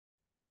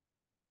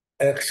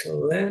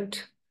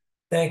Excellent.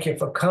 Thank you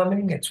for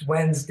coming. It's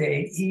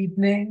Wednesday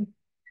evening.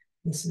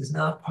 This is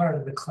not part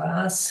of the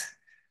class.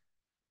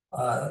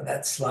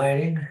 That's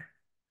sliding.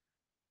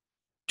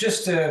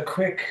 Just a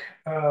quick,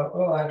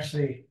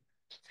 actually,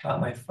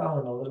 got my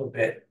phone a little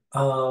bit.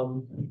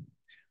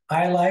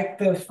 I like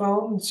the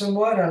phone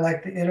somewhat. I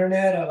like the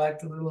internet. I like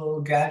the little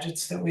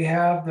gadgets that we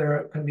have. They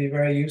can be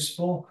very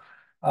useful.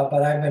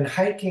 But I've been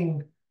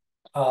hiking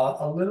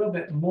a little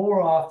bit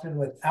more often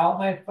without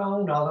my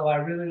phone, although I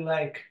really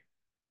like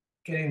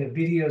getting the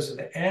videos of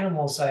the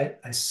animals I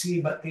see.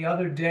 But the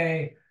other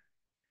day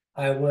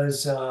I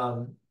was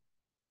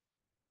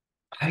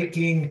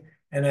hiking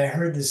and I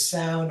heard the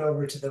sound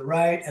over to the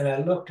right and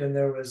I looked and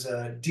there was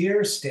a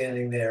deer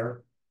standing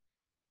there.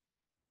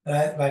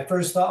 My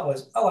first thought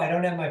was, oh, I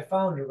don't have my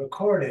phone to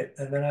record it.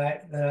 And then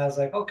I was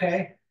like,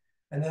 okay.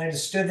 And then I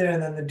just stood there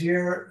and then the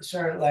deer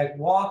started like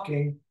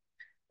walking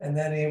and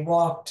then he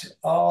walked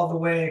all the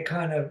way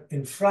kind of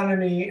in front of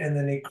me and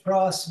then he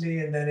crossed me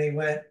and then he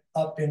went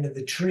up into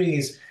the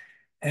trees.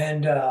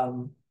 And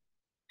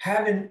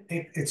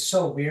it's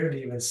so weird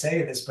to even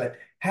say this, but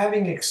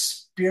having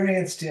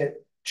experienced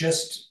it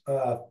just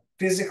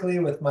physically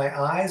with my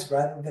eyes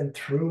rather than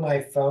through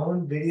my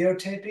phone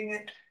videotaping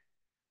it,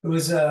 it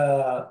was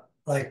a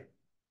like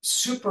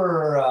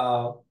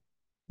super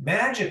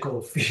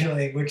magical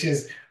feeling, which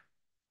is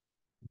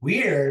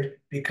weird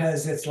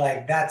because it's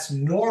like that's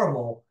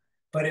normal,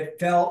 but it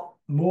felt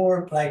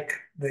more like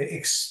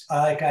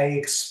like I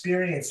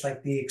experienced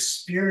like the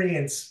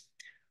experience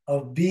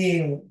of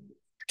being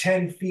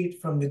 10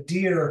 feet from the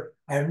deer.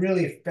 I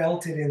really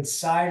felt it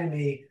inside of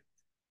me,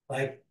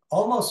 like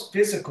almost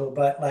physical,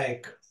 but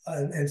like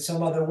in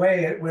some other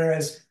way.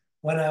 Whereas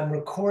when I'm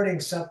recording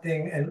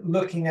something and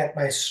looking at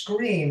my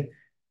screen,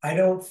 I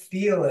don't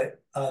feel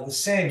it the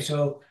same.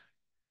 So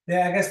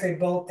yeah, I guess they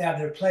both have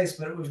their place,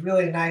 but it was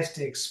really nice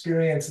to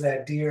experience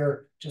that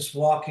deer just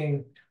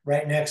walking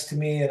right next to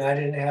me, and I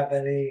didn't have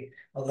any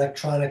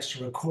electronics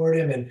to record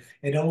him, and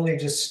it only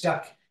just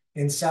stuck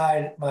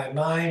inside my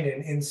mind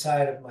and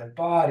inside of my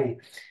body.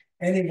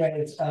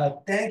 Anyways,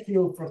 thank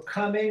you for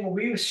coming.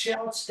 We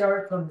shall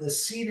start from the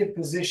seated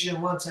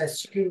position once I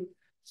scoot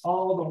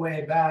all the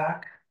way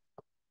back.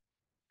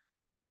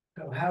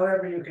 So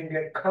however you can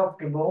get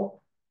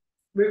comfortable.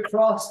 We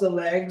cross the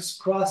legs,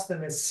 cross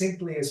them as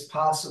simply as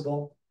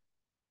possible.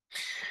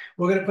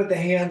 We're going to put the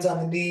hands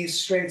on the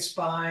knees, straight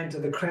spine to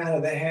the crown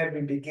of the head.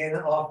 We begin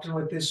often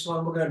with this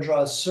one. We're going to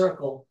draw a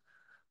circle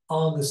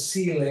on the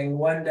ceiling,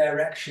 one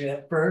direction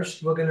at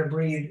first. We're going to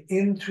breathe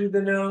in through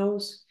the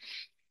nose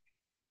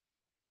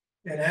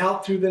and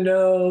out through the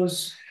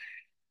nose,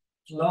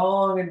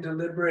 long and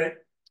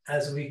deliberate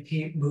as we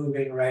keep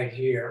moving right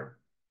here.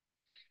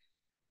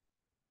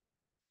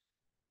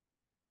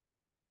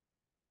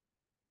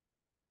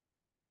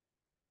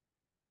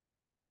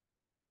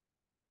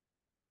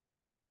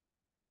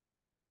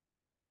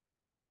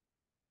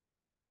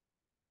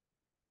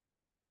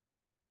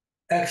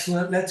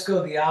 Excellent. Let's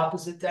go the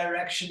opposite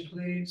direction,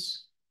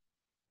 please.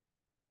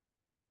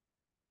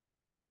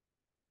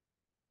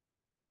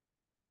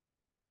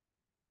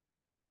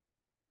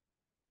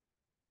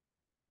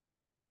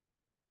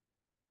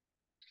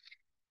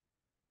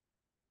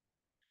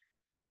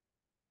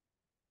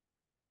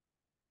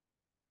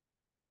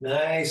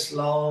 Nice,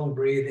 long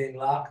breathing,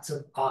 lots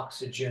of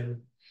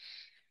oxygen.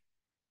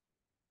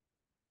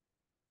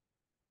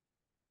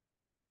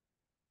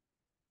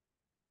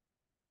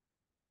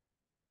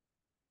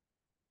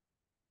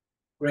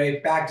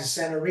 Great. Back to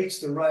center. Reach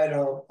the right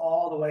arm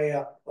all the way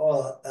up.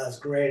 Oh, that's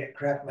great. It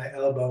cracked my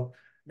elbow.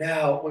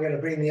 Now we're going to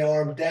bring the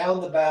arm down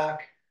the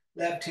back.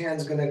 Left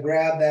hand's going to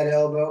grab that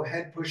elbow.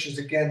 Head pushes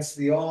against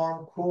the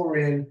arm. Core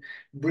in.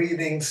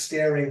 Breathing,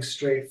 staring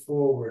straight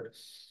forward.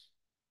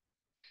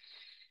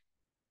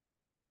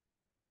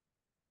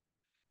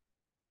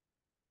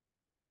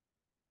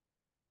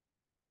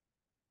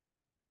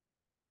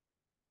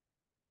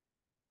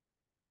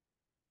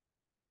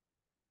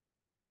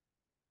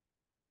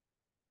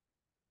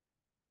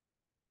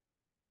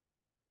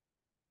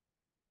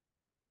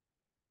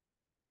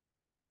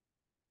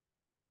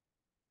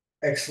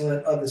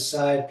 Excellent. Other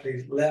side,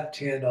 please. Left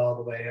hand all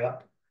the way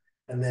up.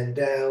 And then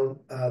down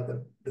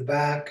the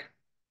back.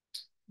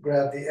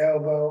 Grab the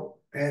elbow.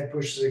 Head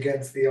pushes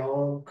against the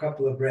arm.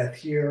 Couple of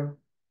breaths here.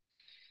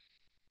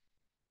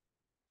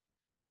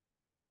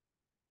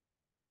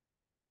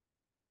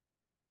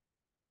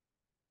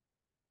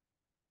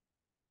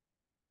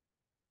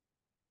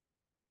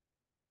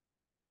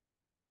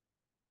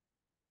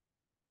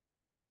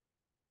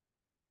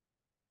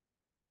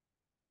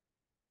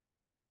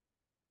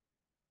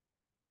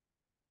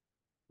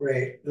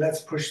 Great.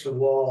 Let's push the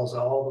walls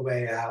all the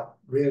way out,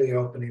 really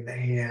opening the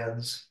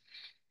hands.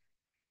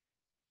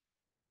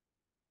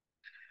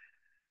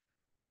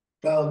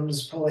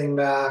 Thumbs pulling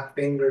back,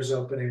 fingers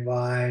opening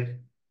wide.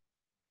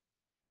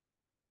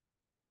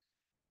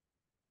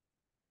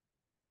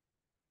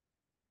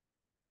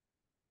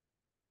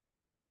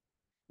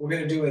 We're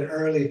going to do an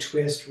early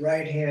twist.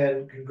 Right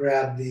hand can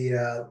grab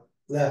the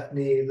left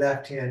knee,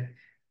 left hand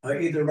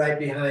either right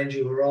behind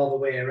you or all the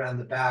way around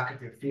the back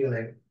if you're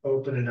feeling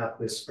open enough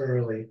this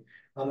early.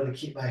 I'm going to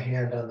keep my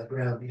hand on the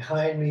ground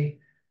behind me.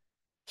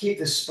 Keep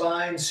the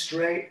spine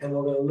straight, and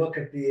we're going to look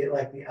at the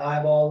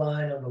eyeball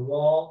line on the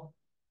wall.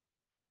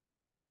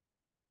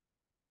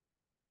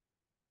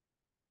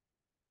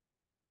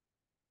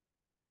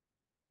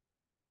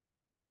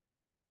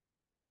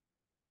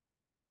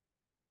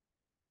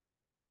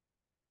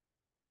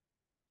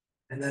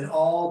 And then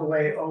all the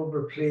way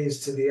over, please,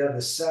 to the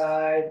other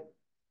side.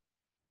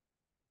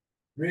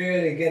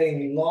 Really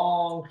getting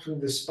long through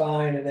the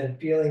spine and then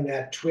feeling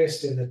that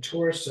twist in the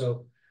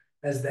torso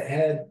as the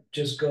head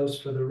just goes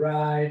for the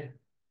ride.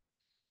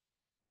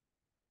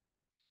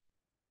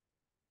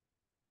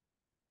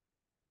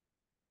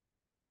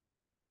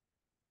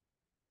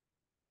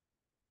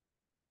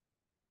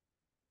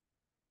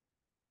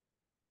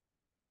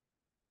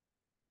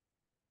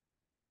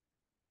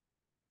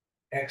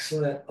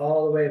 Excellent.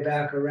 All the way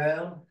back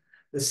around.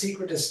 The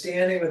secret to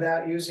standing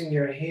without using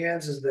your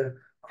hands is to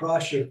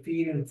cross your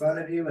feet in front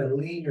of you and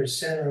lean your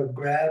center of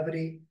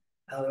gravity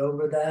out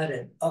over that,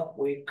 and up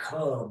we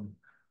come.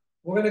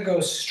 We're going to go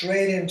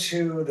straight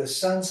into the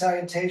sun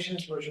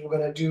salutations, which we're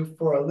going to do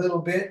for a little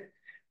bit.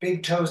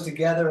 Big toes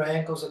together,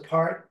 ankles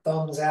apart,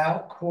 thumbs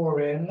out, core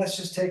in. Let's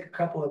just take a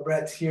couple of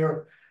breaths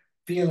here,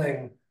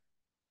 feeling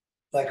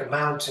like a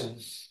mountain,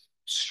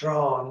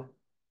 strong.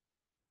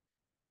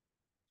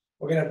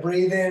 We're going to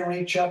breathe in,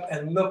 reach up,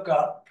 and look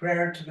up,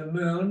 prayer to the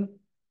moon.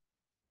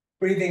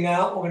 Breathing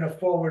out, we're going to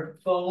forward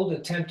fold,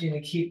 attempting to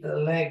keep the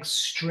legs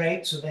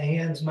straight so the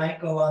hands might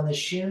go on the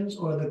shins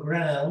or the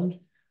ground.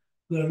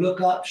 We're going to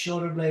look up,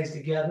 shoulder blades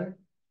together.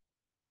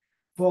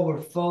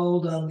 Forward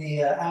fold on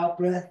the out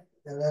breath,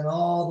 and then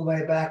all the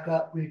way back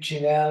up,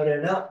 reaching out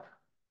and up.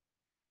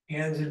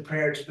 Hands in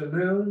prayer to the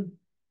moon,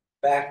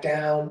 back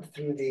down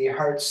through the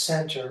heart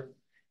center,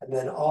 and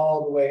then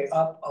all the way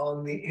up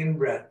on the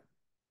in-breath.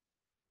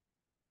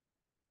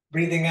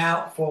 Breathing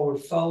out,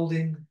 forward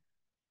folding.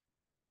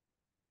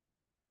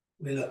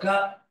 We look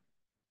up,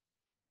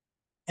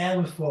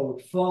 and we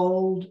forward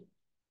fold,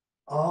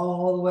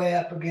 all the way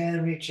up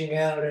again, reaching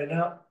out and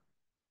up.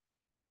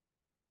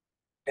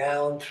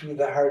 Down through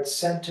the heart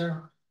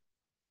center,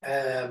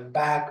 and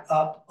back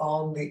up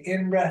on the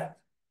in-breath.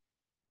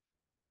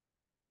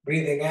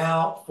 Breathing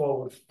out,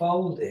 forward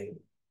folding.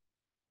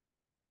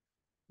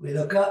 We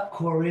look up,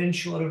 core in,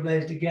 shoulder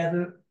blades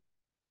together.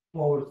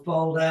 Forward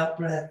fold, out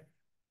breath.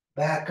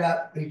 Back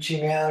up,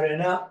 reaching out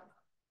and up.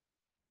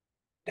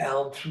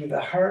 Down through the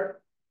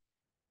heart.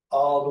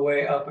 All the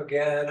way up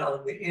again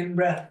on the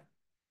in-breath.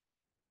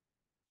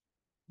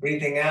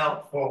 Breathing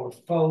out, forward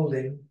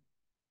folding.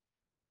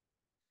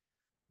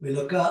 We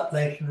look up,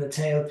 lengthen the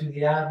tail through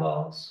the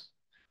eyeballs.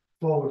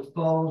 Forward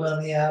fold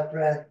on the out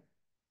breath.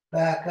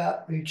 Back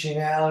up, reaching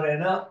out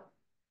and up.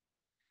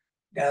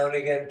 Down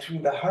again through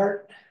the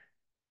heart.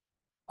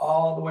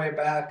 All the way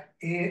back,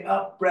 in,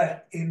 up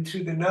breath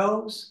into the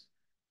nose.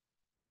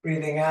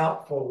 Breathing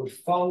out, forward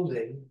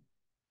folding.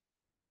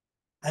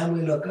 And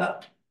we look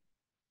up.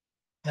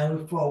 And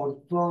we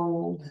forward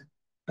fold.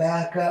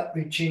 Back up,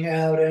 reaching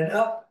out and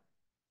up.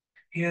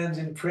 Hands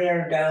in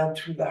prayer down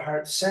through the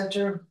heart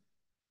center.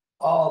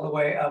 All the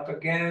way up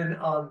again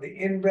on the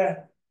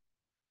in-breath.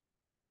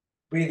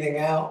 Breathing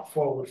out,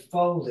 forward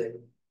folding.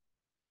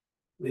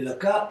 We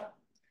look up.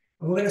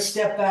 And we're going to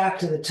step back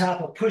to the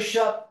top of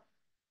push-up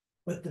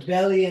with the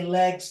belly and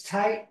legs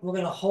tight. We're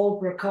going to hold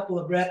for a couple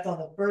of breaths on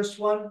the first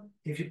one.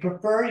 If you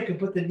prefer, you can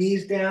put the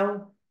knees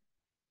down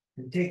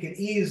and take it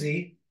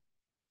easy.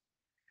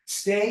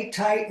 Stay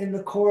tight in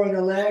the core of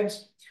the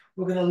legs.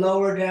 We're going to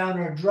lower down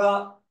or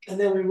drop, and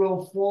then we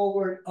roll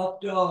forward,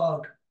 up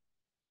dog,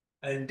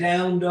 and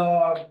down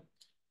dog.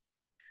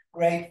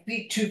 Great.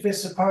 Feet 2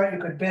 fists apart. You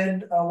could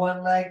bend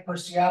one leg,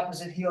 push the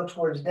opposite heel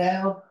towards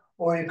down,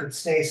 or you could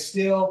stay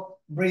still,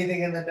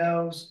 breathing in the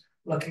nose,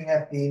 looking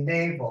at the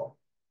navel.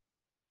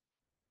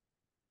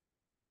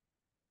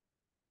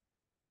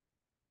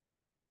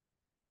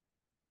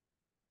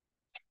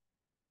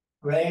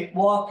 Great.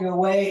 Walk your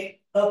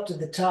way up to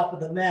the top of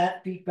the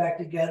mat, feet back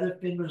together,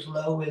 fingers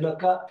low. We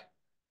look up,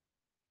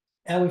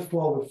 and we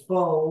forward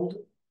fold,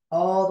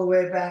 all the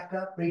way back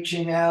up,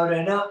 reaching out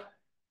and up,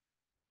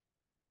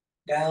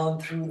 down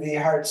through the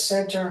heart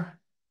center,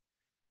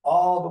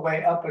 all the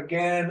way up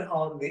again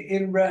on the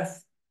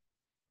in-breath.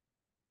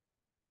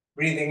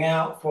 Breathing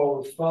out,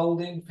 forward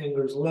folding,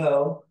 fingers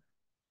low.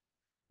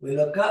 We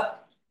look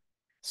up,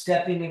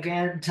 stepping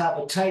again, top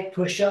of tight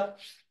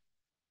push-up.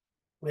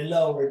 We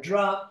lower,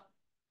 drop,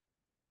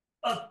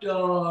 up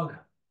dog,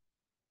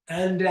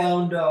 and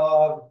down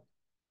dog.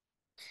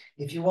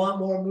 If you want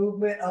more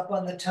movement, up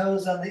on the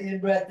toes on the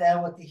in-breath,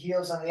 down with the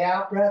heels on the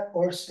out-breath,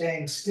 or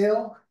staying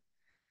still.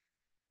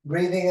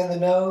 Breathing in the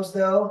nose,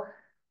 though.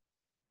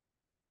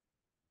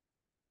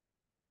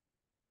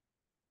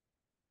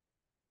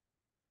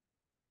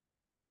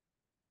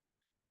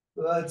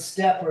 Good.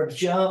 Step or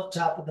jump,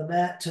 top of the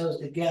mat, toes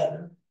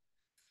together.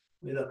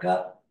 We look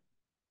up,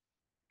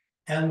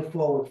 and we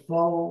forward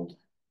fold,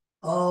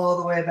 all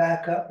the way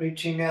back up,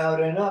 reaching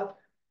out and up.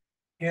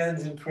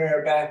 Hands in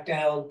prayer back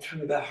down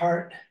through the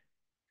heart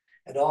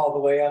and all the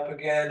way up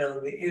again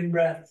on the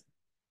in-breath.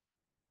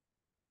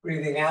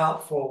 Breathing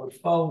out, forward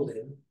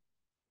folding.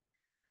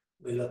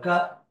 We look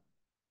up,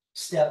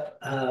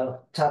 step,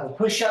 top of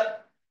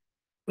push-up.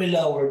 We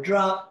lower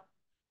drop,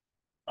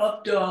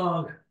 up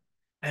dog,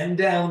 and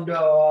down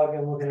dog.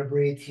 And we're going to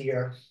breathe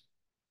here.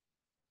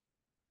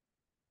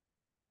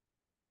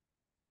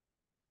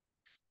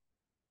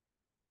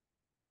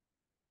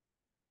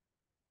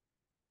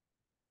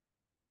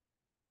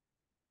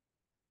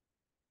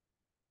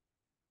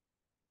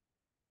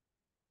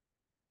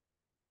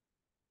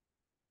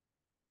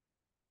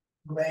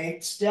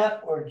 Great.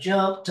 Step or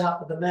jump,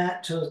 top of the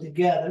mat, toes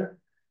together.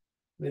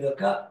 We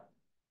look up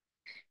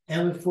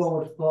and we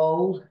forward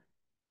fold.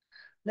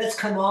 Let's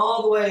come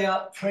all the way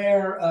up,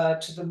 prayer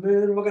to the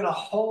moon. We're going to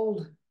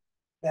hold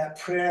that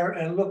prayer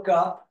and look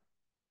up.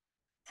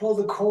 Pull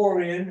the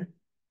core in. And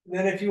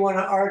then if you want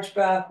to arch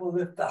back, we'll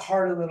lift the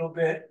heart a little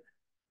bit.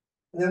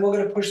 And then we're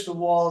going to push the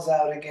walls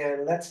out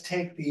again. Let's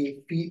take the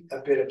feet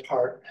a bit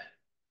apart.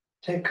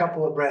 Take a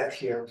couple of breaths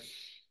here.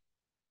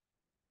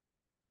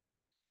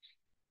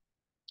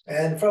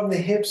 And from the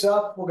hips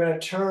up, we're going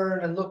to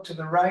turn and look to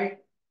the right.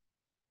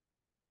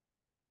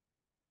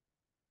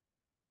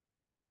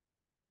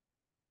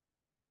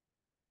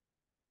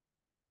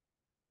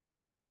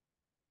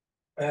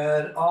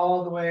 And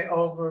all the way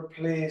over,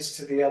 please,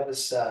 to the other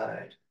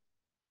side.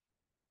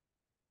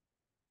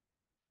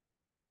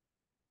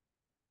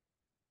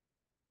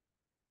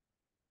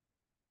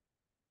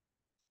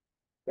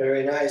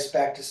 Very nice.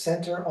 Back to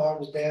center,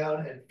 arms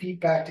down and feet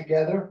back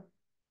together.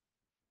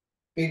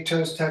 Big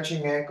toes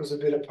touching, ankles a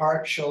bit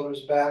apart,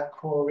 shoulders back,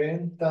 core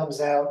in,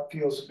 thumbs out.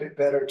 Feels a bit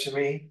better to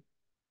me.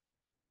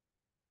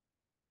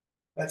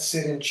 Let's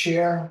sit in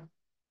chair.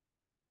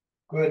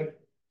 Good.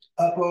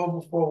 Up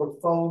over,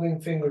 forward folding,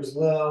 fingers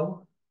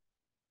low.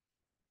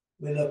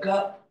 We look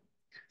up,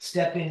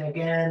 stepping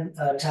again,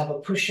 top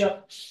of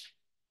push-up.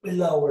 We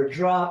lower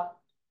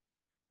drop,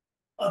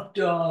 up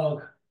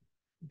dog,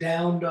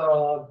 down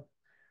dog.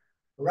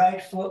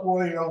 Right foot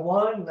warrior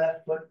one,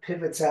 left foot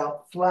pivots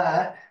out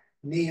flat,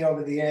 knee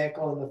over the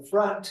ankle in the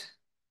front.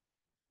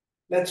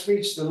 Let's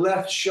reach the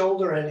left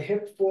shoulder and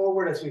hip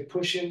forward as we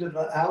push into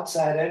the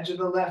outside edge of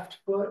the left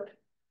foot.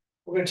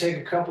 We're going to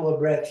take a couple of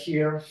breaths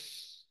here.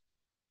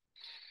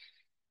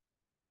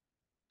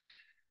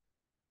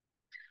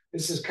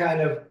 This is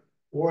kind of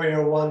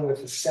warrior one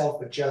with a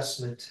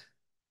self-adjustment.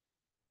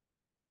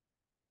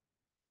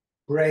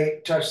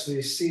 Great, touch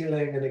the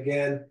ceiling, and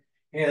again,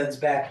 hands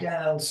back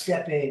down,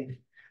 stepping.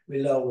 We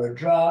lower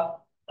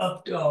drop,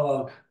 up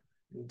dog,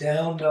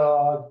 down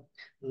dog,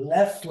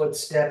 left foot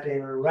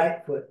stepping,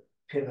 right foot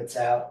pivots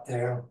out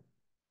there.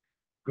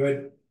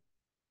 Good.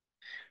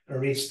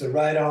 Reach the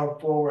right arm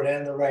forward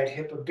and the right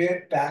hip a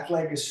bit. Back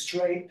leg is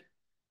straight,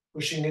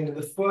 pushing into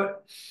the foot.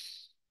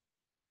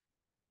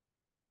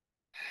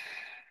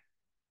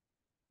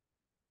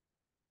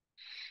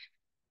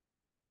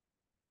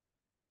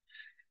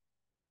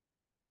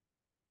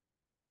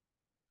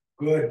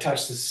 Good,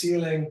 touch the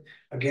ceiling.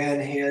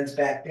 Again, hands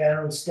back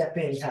down, step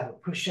in, have a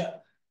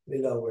push-up. We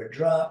lower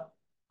drop,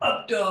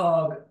 up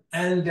dog,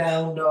 and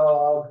down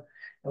dog.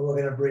 And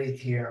we're gonna breathe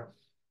here.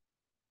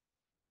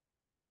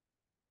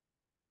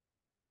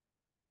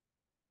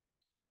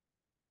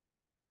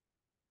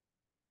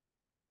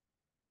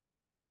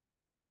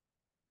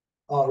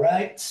 All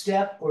right,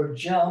 step or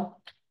jump,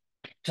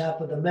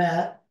 top of the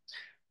mat.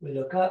 We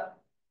look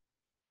up,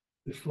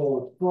 we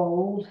forward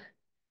fold.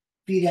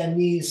 Feet and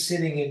knees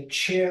sitting in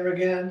chair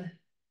again.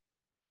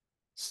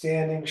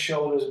 Standing,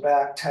 shoulders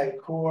back, tight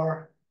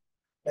core.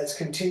 Let's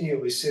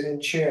continue. We sit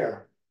in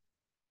chair.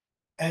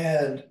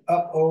 And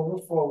up, over,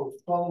 forward,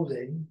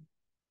 folding.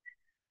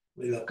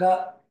 We look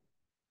up,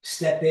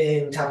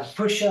 stepping, top of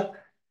push-up.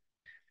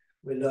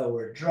 We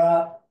lower,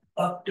 drop,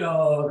 up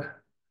dog,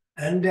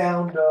 and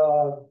down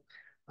dog.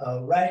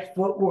 Right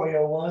foot,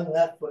 warrior one,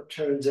 left foot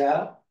turns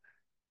out.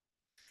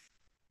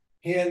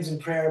 Hands in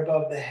prayer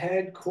above the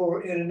head,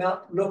 core in and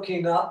up,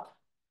 looking up.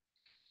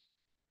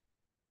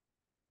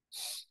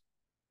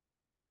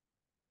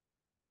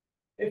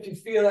 If you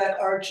feel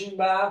that arching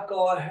back,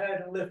 go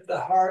ahead and lift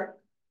the heart.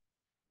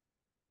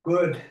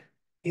 Good.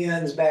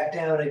 Hands back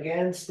down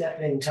again,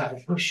 stepping top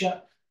of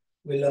push-up.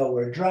 We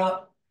lower,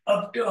 drop,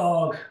 up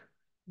dog,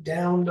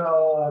 down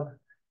dog.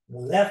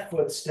 Left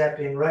foot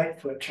stepping,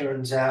 right foot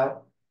turns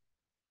out.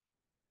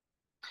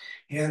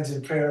 Hands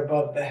in prayer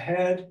above the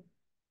head.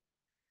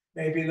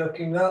 Maybe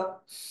looking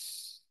up.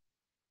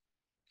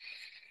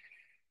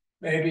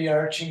 Maybe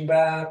arching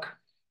back.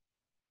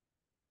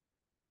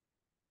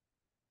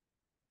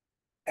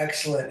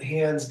 Excellent.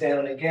 Hands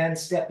down again,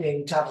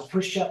 stepping top of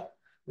push-up.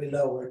 We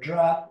lower,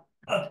 drop,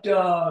 up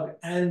dog,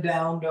 and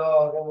down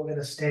dog. And we're going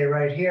to stay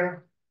right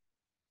here.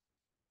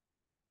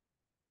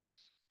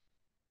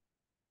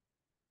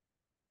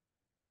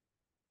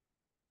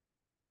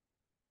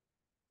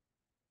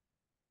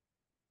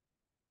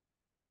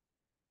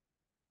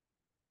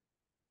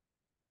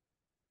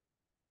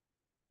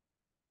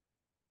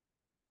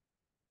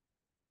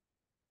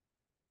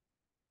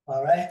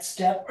 All right,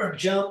 step or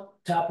jump,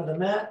 top of the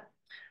mat.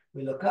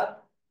 We look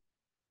up,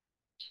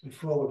 we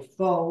forward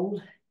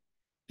fold,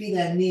 feet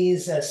and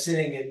knees as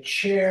sitting in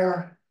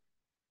chair,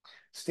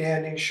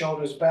 standing,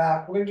 shoulders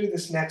back. We're gonna do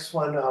this next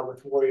one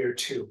with warrior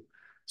two.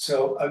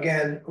 So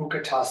again,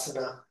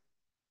 Utkatasana,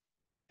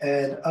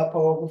 and up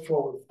over,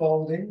 forward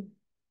folding.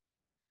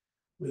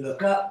 We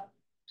look up,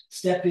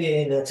 step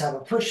in, let's have a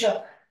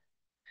push-up.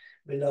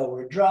 We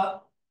lower,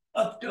 drop,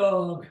 up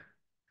dog,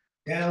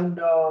 down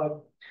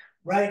dog,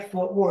 right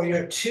foot,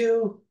 warrior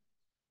two.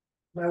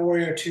 My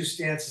warrior two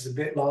stance is a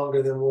bit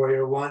longer than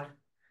warrior one.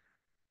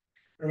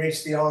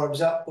 Reach the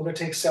arms up. We're going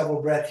to take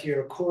several breaths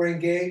here. Core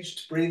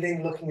engaged,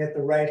 breathing, looking at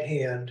the right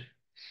hand.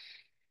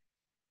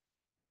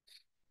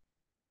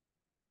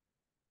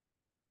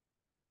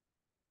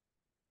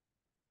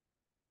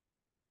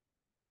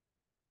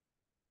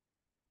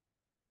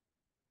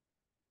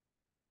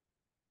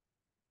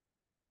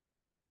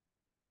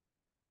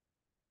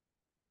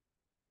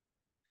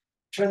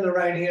 Turn the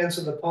right hand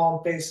so the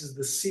palm faces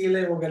the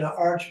ceiling. We're going to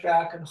arch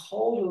back and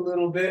hold a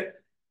little bit.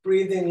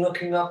 Breathing,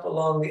 looking up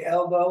along the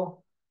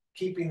elbow,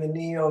 keeping the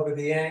knee over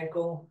the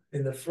ankle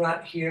in the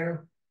front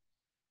here.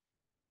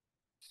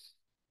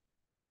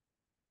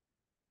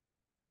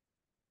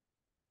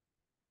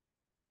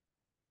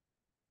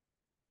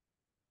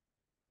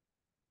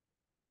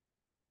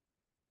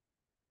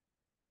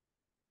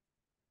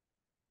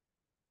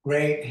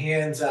 Great.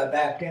 Hands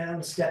back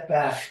down, step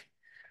back.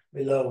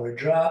 We lower,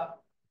 drop,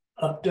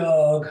 up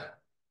dog,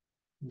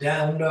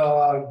 down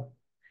dog,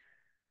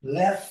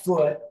 left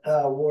foot,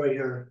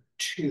 warrior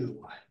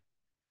two.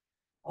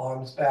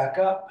 Arms back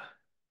up.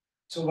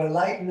 So we're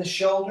light in the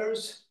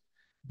shoulders,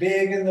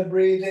 big in the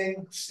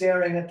breathing,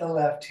 staring at the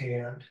left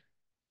hand.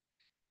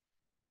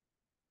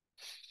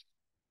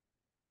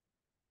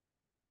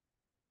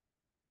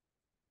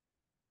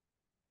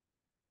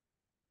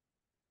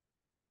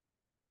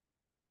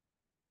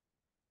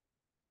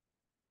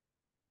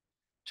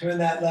 Turn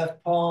that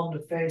left palm to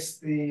face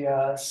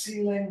the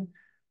ceiling.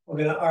 We're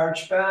going to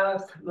arch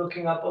back,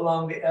 looking up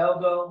along the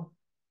elbow.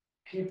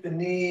 Keep the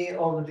knee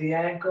over the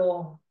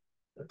ankle,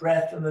 the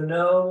breath in the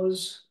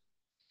nose.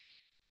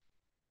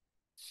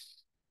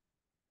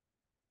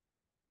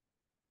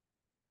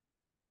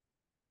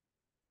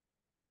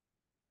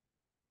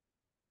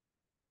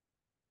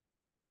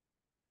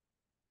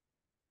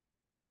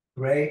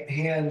 Great.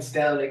 Hands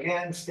down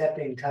again,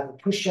 stepping, kind of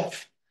push up.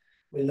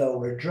 We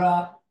lower,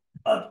 drop,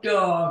 up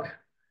dog,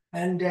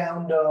 and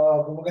down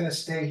dog. We're going to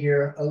stay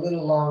here a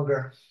little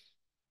longer.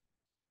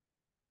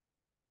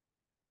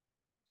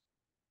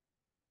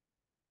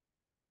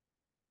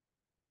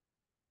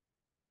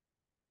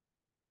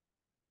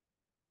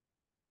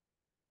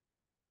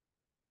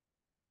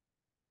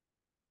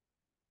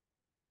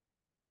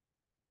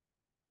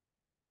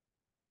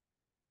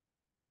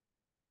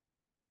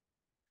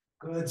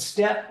 Good.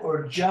 Step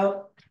or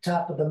jump,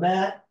 top of the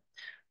mat.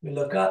 We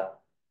look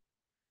up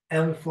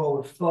and we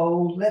forward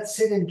fold. Let's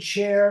sit in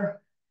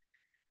chair.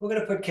 We're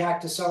going to put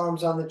cactus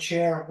arms on the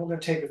chair. We're going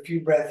to take a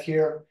few breaths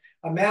here.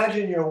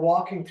 Imagine you're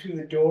walking through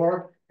the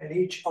door and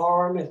each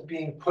arm is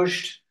being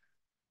pushed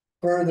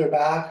further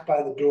back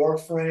by the door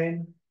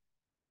frame.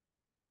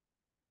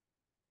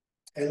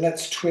 And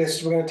let's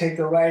twist. We're going to take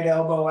the right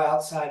elbow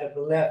outside of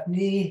the left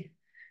knee.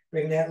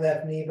 Bring that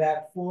left knee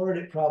back forward.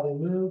 It probably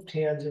moved.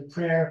 Hands in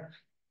prayer.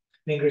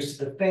 Fingers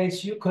to the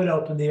face. You could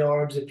open the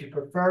arms if you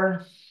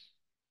prefer.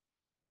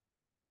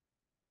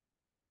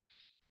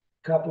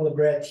 Couple of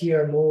breaths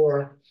here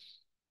more.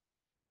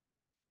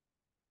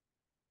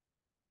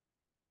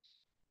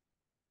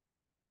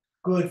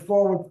 Good.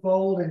 Forward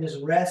fold and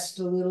just rest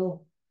a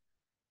little.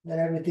 Let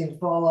everything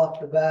fall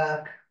off the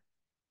back.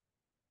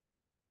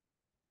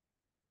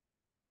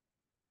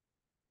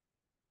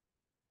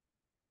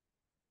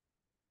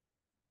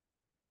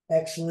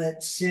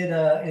 Excellent. Sit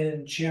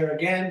in chair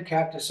again.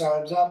 Cactus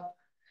arms up.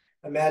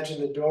 Imagine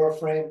the door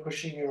frame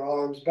pushing your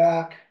arms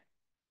back.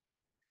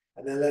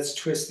 And then let's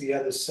twist the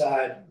other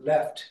side.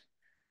 Left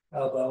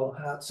elbow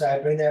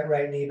outside. Bring that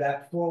right knee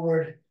back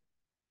forward.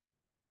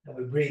 And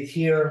we breathe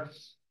here.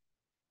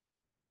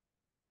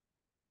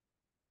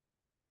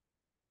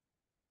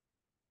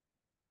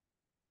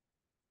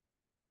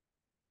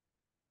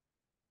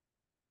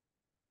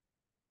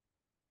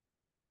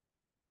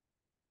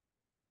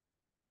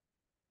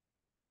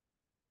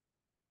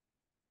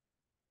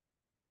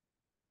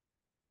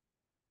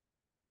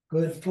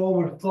 Good.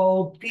 Forward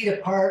fold. Feet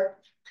apart.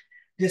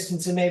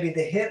 Distance of maybe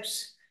the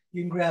hips.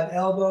 You can grab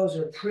elbows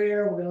or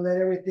prayer. We're going to let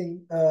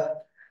everything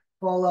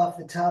fall off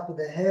the top of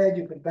the head.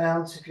 You can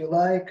bounce if you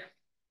like.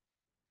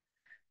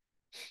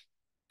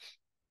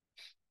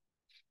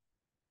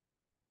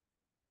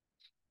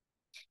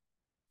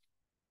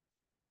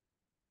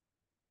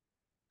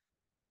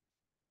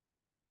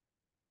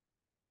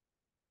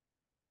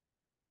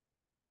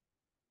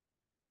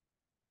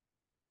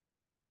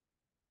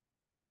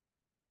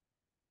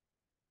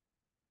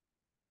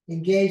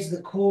 Engage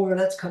the core.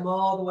 Let's come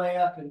all the way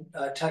up and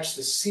touch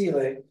the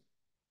ceiling.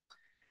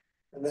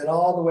 And then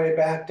all the way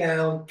back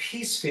down,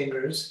 peace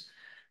fingers.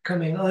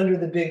 coming under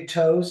the big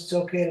toes. It's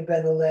okay to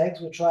bend the legs.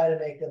 We'll try to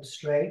make them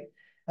straight.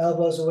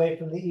 Elbows away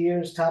from the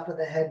ears, top of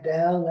the head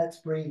down. Let's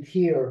breathe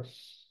here.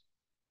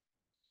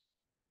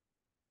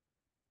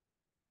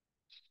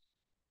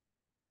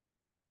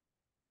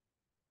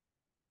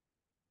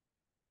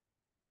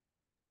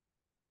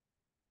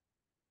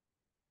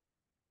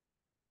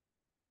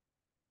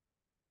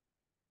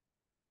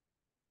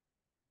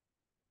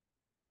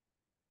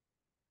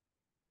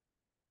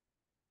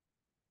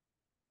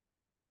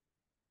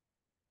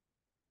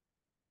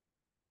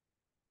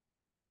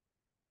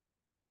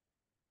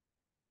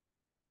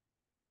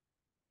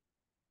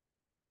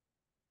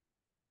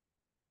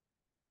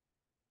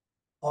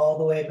 All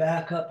the way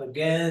back up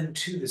again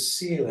to the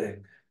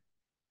ceiling.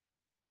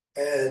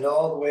 And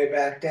all the way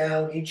back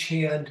down, each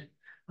hand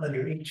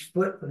under each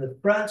foot from the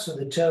front so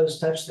the toes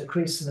touch the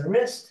crease in the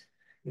wrist.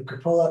 You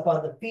could pull up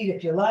on the feet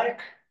if you like.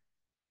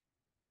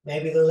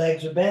 Maybe the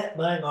legs are bent,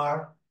 mine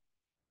are.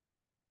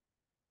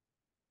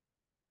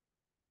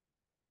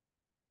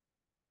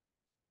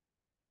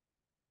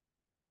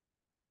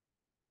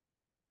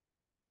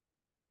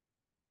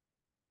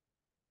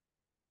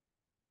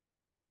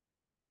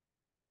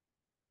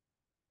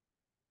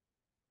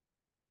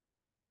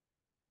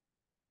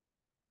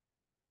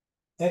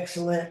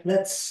 Excellent.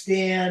 Let's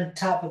stand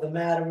top of the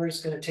mat. We're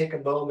just going to take a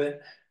moment.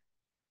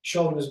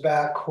 Shoulders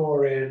back,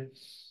 core in.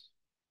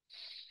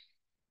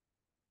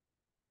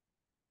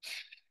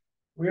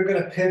 We're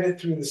going to pivot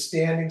through the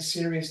standing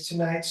series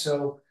tonight.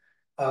 So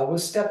we'll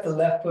step the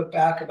left foot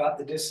back about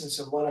the distance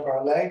of one of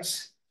our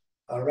legs.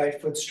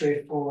 Right foot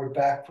straight forward,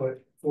 back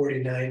foot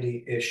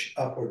 40-90-ish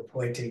upward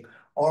pointing.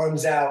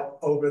 Arms out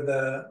over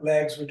the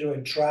legs. We're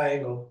doing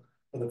triangle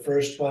for the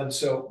first one.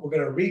 So we're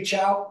going to reach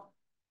out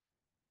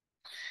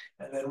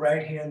and then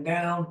right hand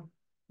down,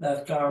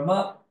 left arm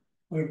up.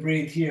 We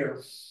breathe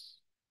here.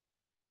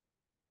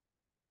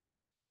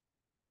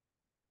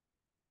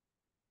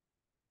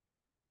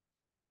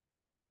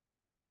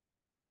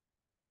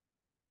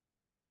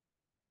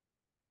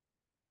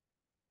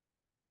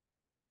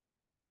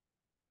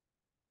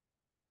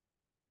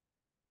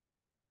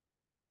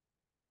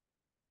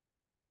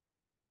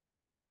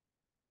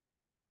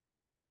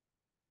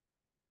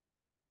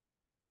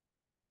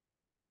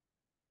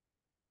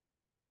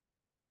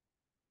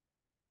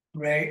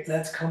 Great.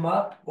 Let's come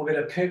up. We're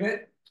going to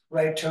pivot.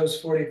 Right toes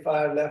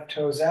 45, left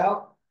toes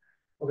out.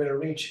 We're going to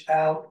reach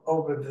out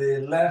over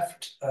the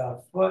left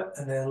foot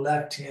and then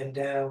left hand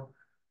down,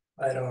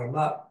 right arm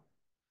up.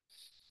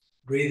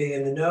 Breathing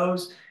in the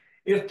nose.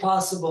 If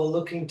possible,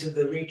 looking to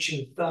the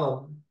reaching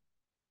thumb.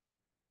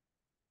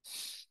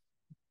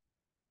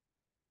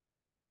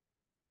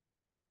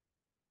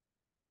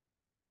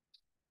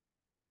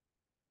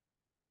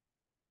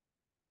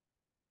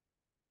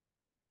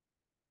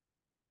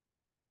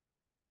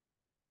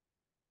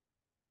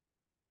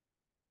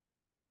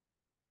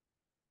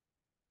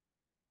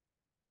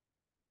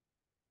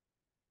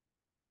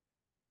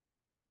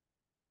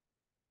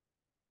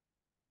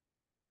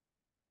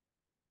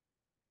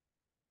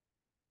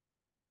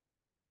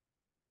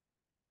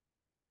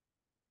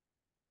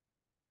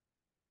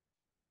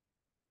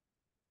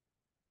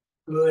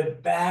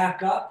 Good.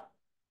 Back up.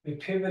 We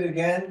pivot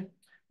again.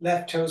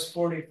 Left toes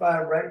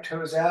 45, right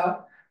toes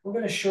out. We're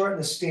going to shorten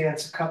the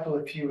stance a couple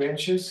of few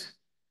inches.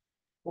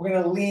 We're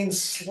going to lean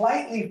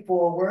slightly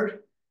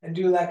forward and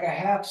do like a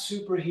half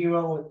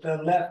superhero with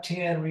the left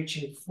hand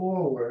reaching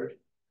forward.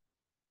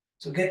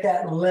 So get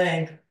that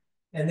length,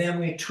 and then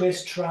we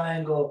twist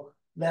triangle,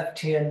 left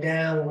hand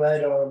down,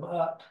 right arm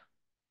up.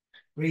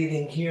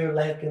 Breathing here,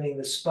 lengthening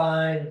the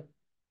spine.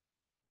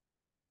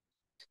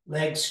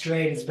 Legs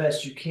straight as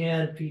best you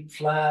can, feet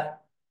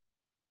flat.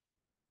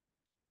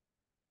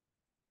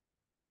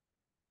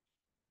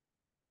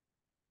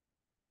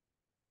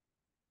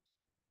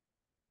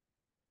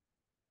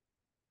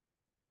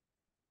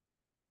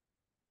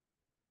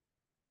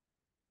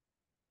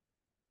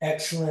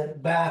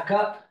 Excellent. Back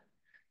up.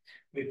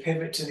 We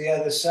pivot to the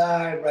other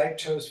side, right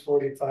toes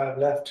 45,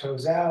 left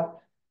toes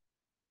out.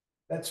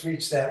 Let's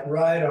reach that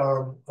right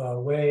arm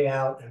way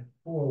out and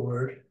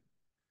forward.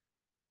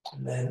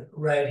 And then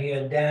right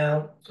hand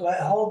down. So I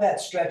hold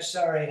that stretch,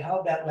 sorry,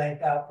 hold that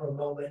length out for a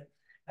moment.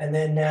 And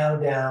then now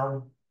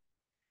down.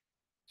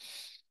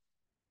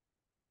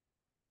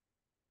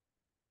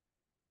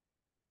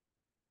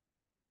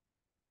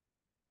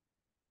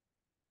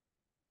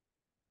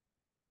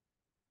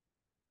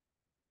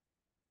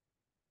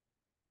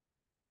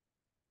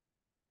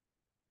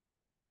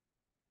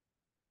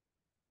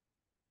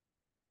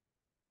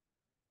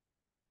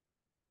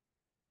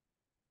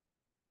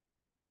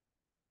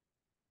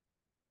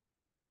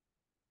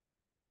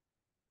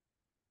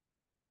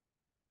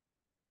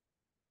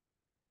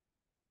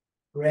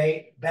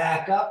 Great.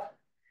 Back up.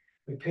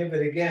 We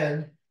pivot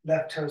again.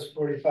 Left toes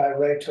 45,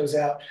 right toes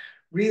out.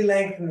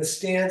 Re-lengthen the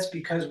stance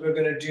because we're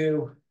going to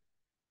do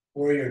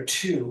warrior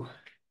two.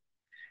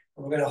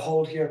 We're going to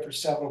hold here for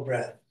several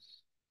breaths.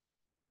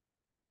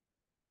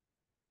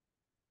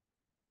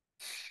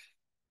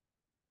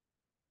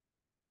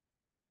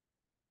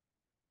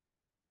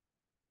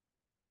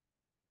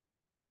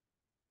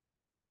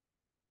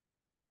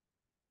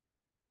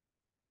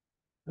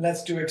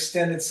 Let's do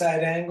extended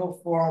side angle,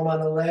 forearm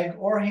on the leg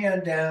or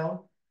hand down,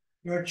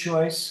 your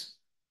choice.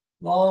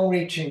 Long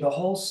reaching the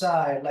whole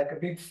side, like a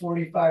big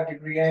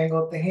 45-degree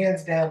angle. If the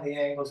hand's down, the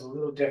angle's a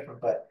little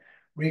different, but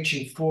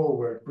reaching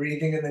forward,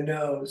 breathing in the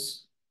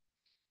nose.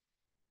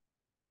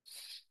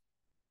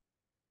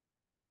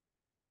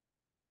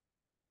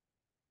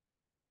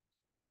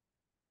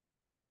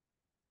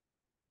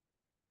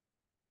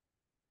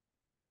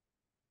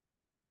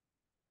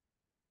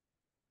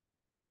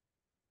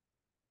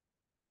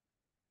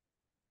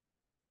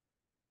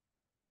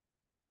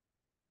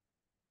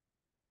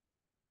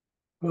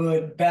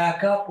 Good.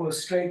 Back up. We'll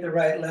straighten the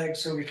right leg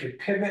so we could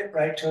pivot.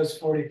 Right toes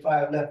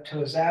 45, left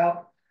toes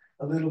out.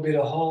 A little bit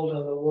of hold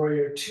on the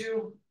warrior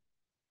two.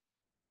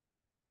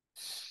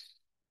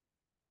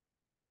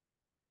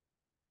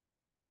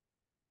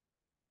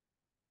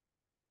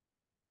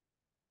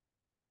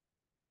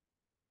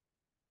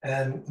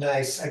 And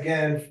nice.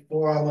 Again,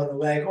 forearm on the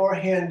leg or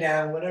hand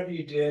down, whatever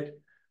you did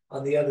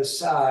on the other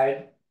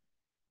side.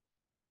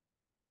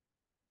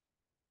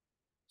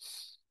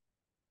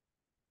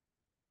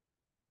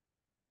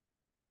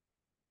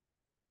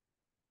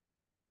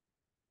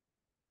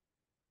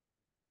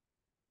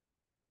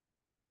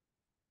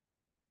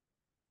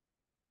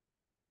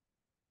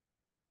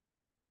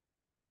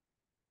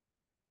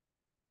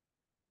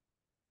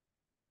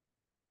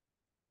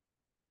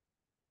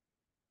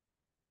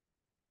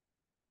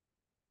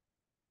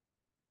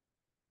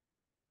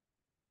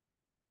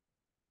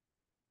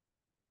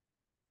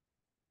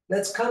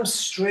 Let's come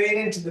straight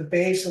into the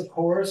base of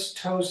horse,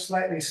 toes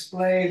slightly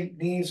splayed,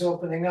 knees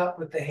opening up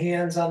with the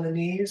hands on the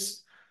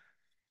knees.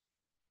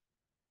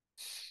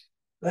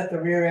 Let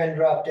the rear end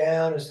drop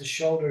down as the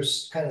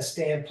shoulders kind of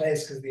stay in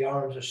place because the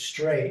arms are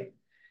straight.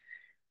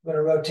 I'm going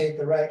to rotate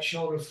the right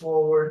shoulder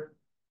forward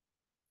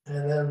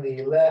and then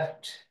the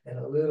left and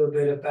a little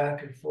bit of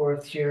back and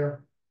forth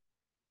here.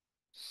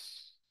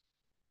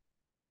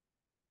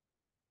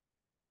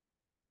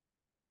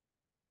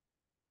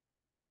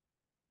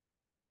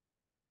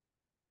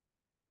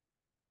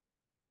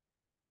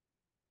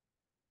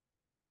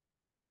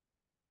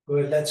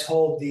 Good, let's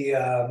hold the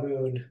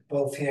moon,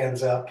 both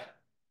hands up.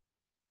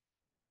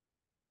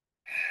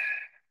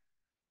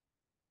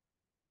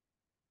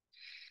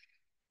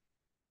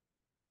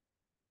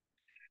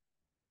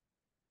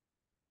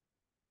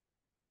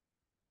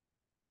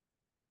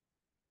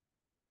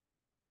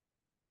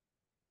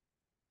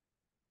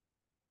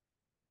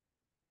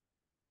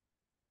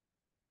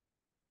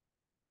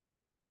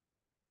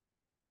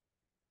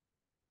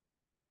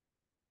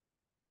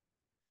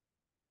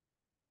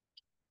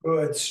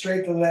 Good,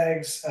 straight the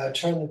legs,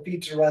 turn the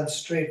feet to run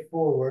straight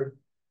forward,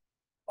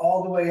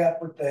 all the way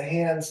up with the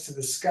hands to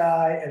the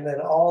sky, and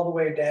then all the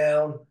way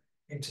down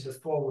into the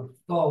forward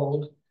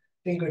fold.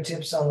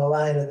 Fingertips on the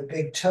line of the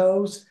big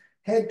toes,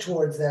 head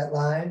towards that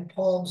line,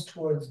 palms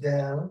towards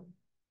down,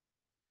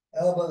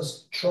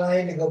 elbows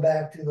trying to go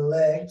back through the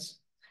legs.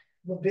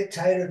 I'm a bit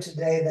tighter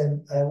today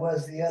than I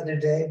was the other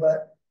day,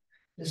 but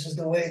this is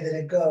the way that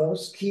it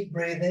goes. Keep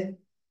breathing.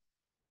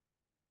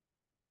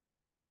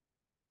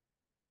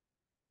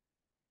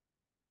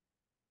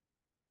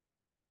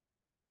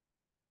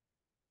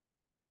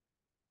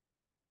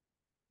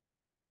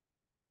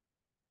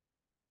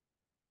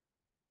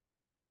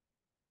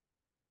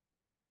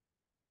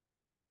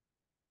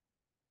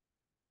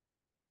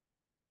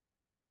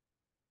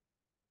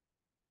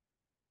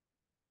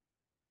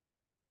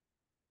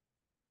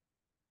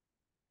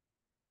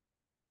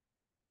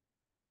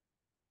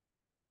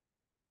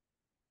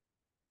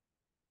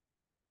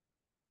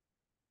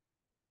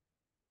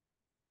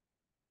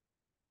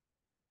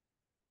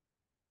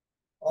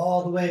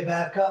 All the way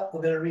back up.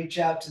 We're going to reach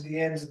out to the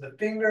ends of the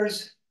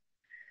fingers.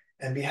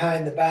 And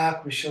behind the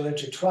back, we shall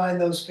intertwine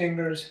those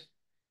fingers.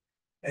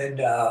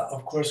 And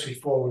of course, we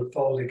forward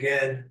fold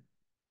again.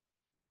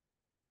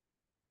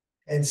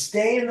 And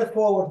stay in the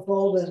forward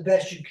fold as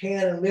best you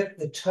can and lift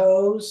the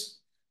toes.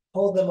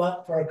 Hold them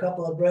up for a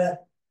couple of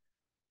breaths.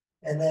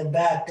 And then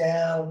back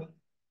down.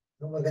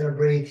 And we're going to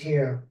breathe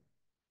here.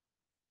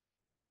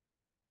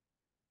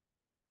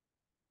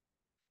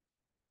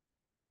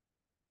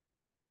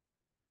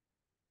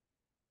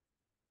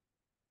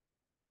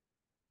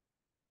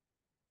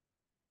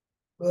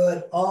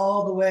 Good.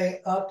 All the way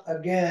up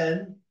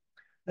again.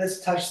 Let's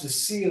touch the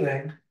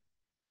ceiling.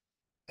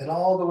 And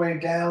all the way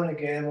down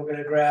again, we're going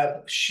to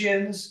grab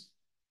shins,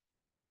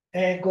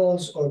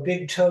 ankles, or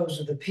big toes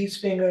with the peace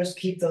fingers.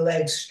 Keep the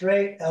legs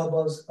straight,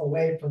 elbows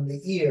away from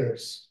the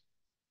ears.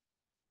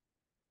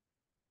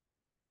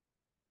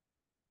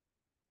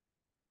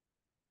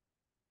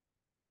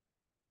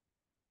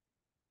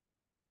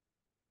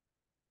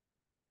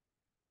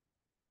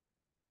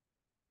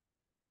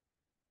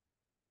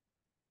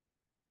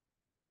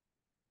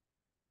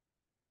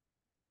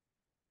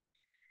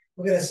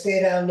 We're going to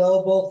stay down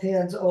low, both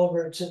hands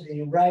over to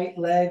the right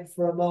leg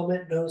for a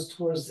moment, nose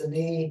towards the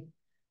knee,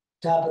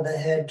 top of the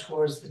head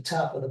towards the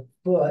top of the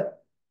foot.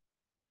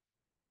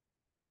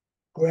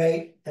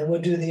 Great. And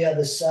we'll do the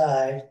other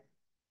side.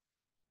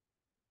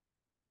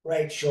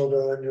 Right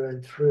shoulder under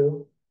and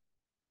through.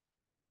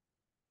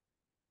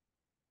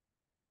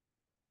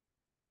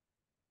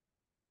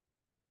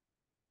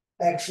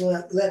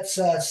 Excellent.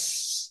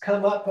 Let's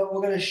come up, but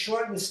we're going to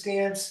shorten the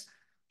stance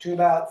to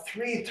about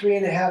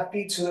 3.5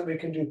 feet so that we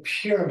can do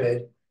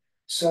pyramid.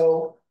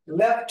 So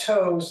left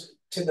toes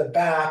to the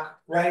back,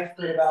 right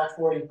foot about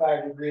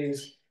 45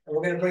 degrees. And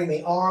we're going to bring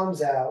the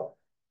arms out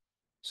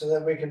so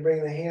that we can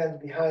bring the hands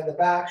behind the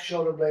back,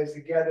 shoulder blades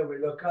together. We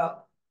look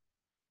up.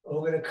 We're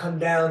going to come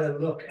down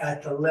and look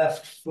at the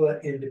left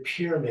foot into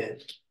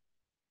pyramid.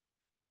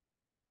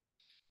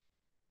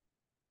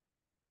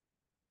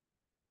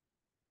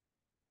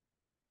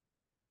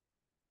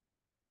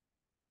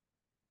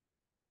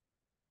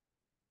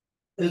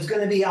 There's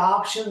going to be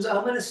options.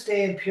 I'm going to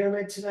stay in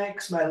pyramid tonight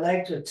because my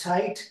legs are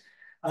tight.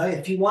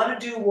 If you want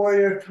to do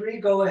warrior three,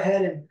 go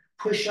ahead and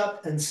push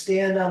up and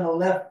stand on the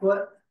left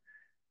foot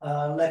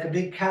like a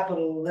big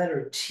capital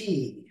letter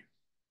T.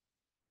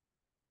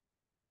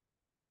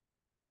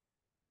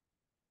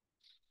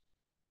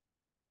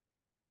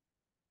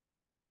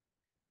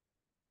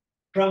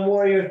 From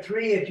warrior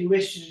three, if you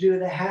wish to do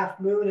the half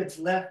moon, it's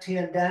left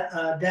hand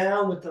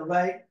down with the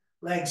right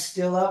leg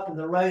still up and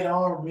the right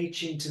arm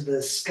reaching to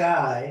the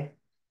sky.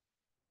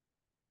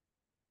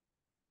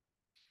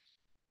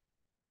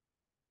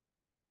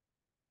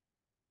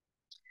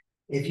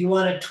 If you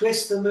want to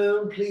twist the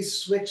moon, please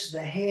switch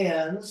the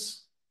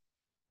hands.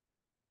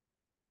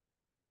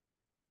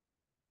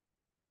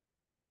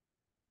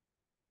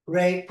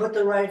 Great. Put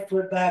the right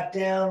foot back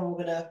down.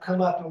 We're going to come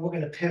up and we're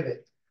going to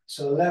pivot.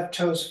 So left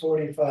toes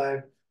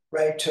 45,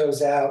 right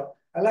toes out.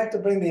 I like to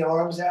bring the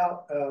arms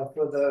out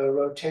for the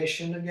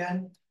rotation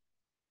again.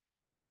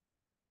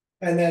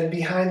 And then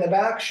behind the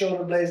back,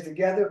 shoulder blades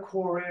together,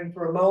 core in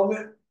for a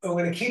moment. We're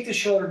going to keep the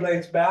shoulder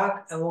blades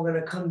back and we're going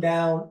to come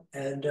down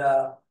and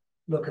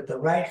look at the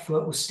right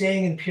foot. We're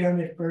staying in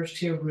pyramid first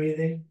here,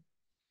 breathing.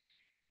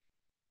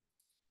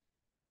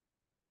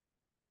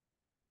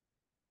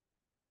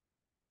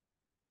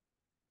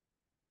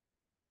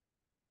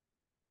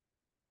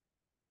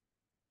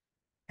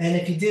 And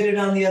if you did it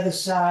on the other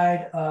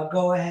side,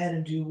 go ahead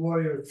and do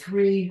warrior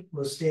three.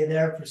 We'll stay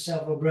there for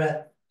several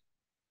breaths.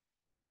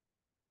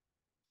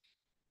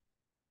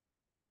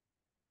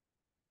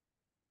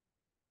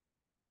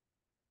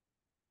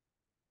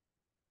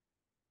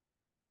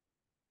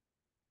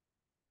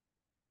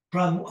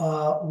 From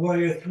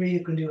warrior three,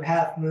 you can do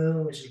half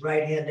moon, which is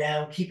right hand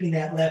down, keeping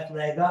that left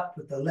leg up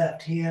with the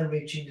left hand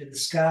reaching to the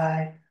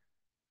sky.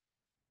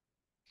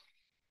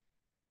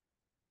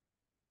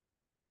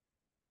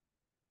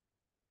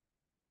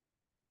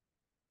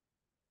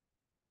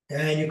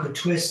 And you could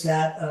twist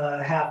that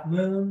half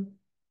moon.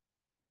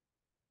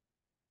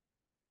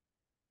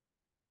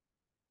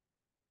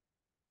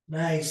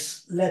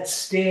 Nice. Let's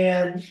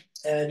stand.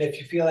 And if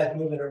you feel like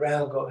moving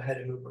around, go ahead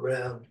and move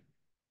around.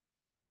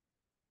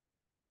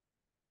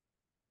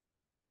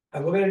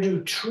 And we're going to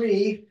do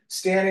tree,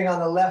 standing on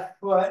the left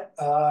foot.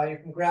 You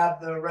can grab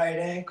the right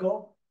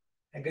ankle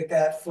and get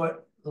that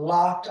foot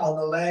locked on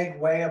the leg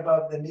way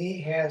above the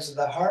knee, hands to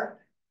the heart.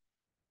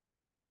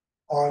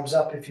 Arms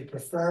up if you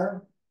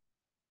prefer.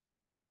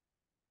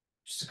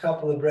 Just a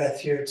couple of breaths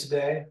here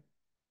today.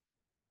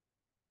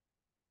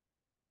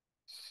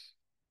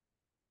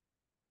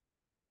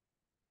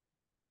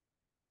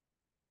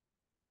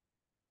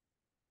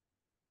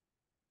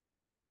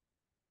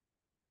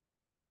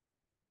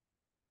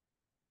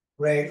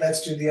 Great.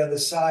 Let's do the other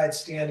side,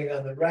 standing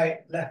on the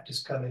right. Left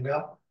is coming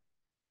up.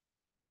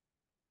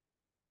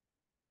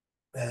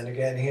 And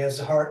again, hands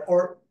to heart,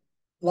 or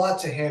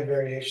lots of hand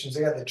variations.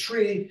 They got the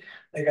tree.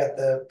 They got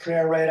the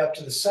prayer right up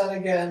to the sun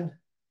again.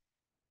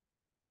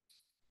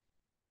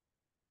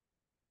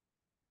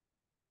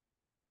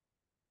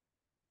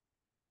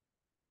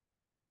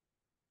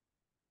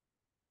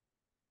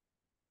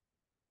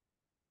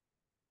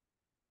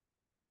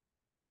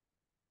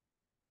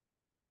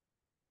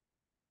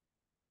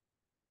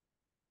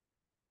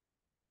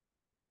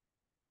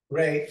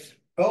 Great.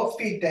 Both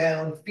feet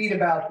down, feet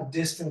about the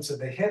distance of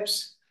the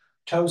hips,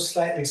 toes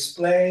slightly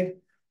splayed.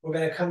 We're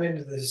going to come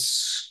into the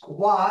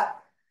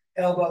squat,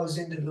 elbows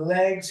into the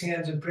legs,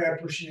 hands in prayer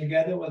pushing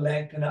together. We'll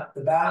lengthen up the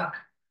back.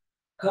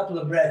 Couple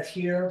of breaths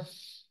here.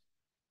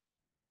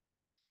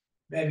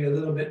 Maybe a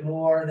little bit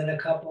more than a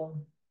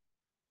couple.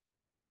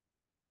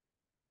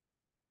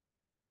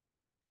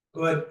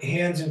 Good.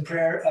 Hands in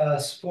prayer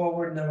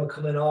forward, and then we'll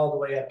come in all the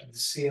way up to the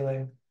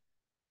ceiling.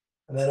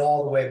 And then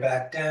all the way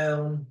back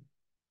down.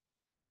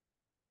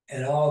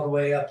 And all the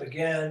way up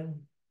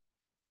again.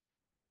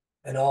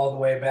 And all the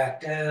way back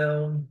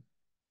down.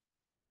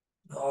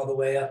 All the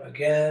way up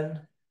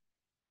again.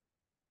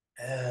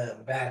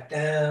 And back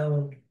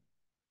down.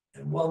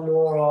 And one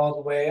more all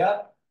the way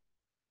up.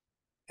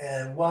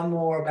 And one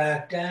more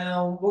back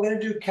down. We're going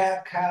to do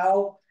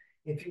cat-cow.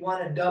 If you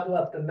want to double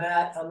up the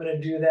mat, I'm going to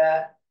do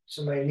that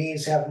so my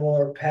knees have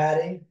more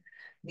padding.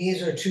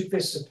 Knees are 2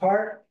 fists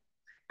apart.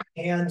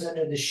 Hands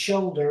under the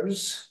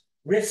shoulders.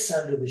 Wrists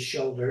under the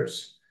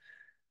shoulders.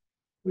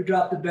 We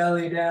drop the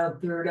belly down,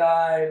 third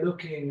eye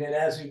looking. And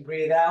as we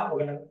breathe out,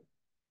 we're going to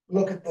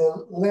look at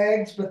the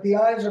legs, but the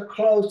eyes are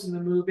closed in the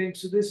moving.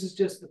 So this is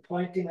just the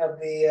pointing of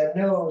the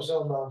nose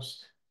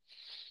almost.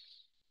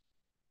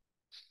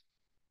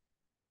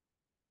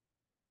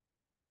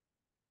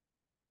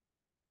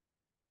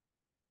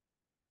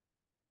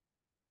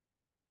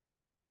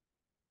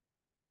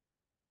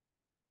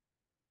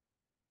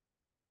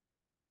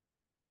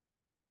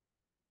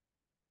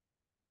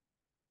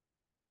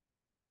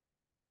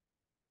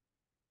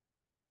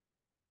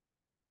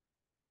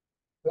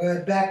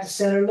 Good, back to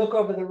center, look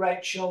over the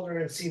right shoulder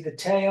and see the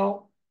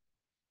tail.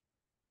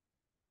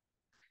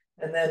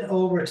 And then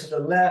over to the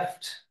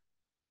left.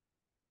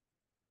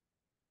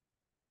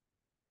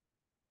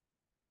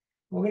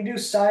 We're gonna do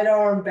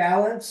sidearm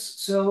balance.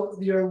 So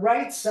your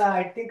right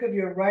side, think of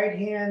your right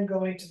hand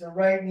going to the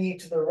right knee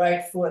to the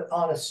right foot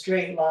on a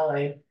straight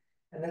line,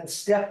 and then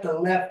step the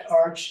left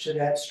arch to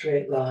that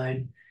straight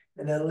line,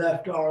 and then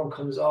left arm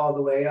comes all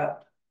the way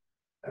up.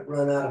 I've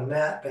run out of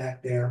mat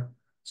back there.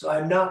 So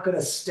I'm not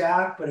gonna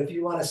stack, but if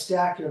you wanna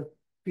stack your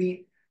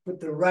feet, put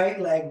the right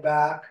leg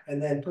back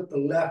and then put the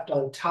left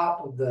on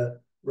top of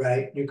the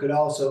right. You could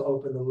also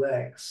open the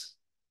legs.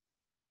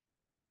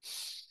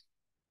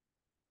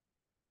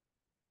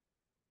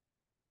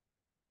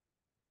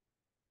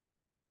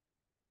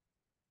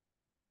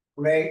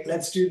 Great,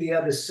 let's do the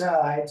other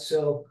side.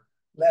 So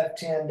left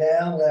hand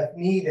down, left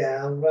knee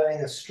down, running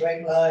a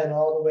straight line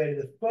all the way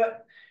to the foot.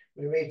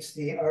 We reach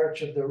the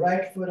arch of the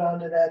right foot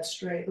onto that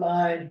straight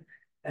line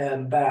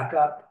and back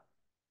up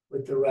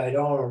with the right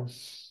arm.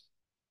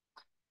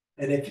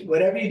 And if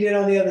whatever you did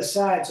on the other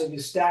side, so if you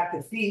stack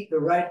the feet, the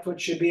right foot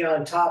should be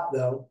on top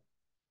though.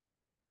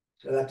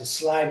 So you'll have to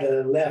slide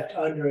the left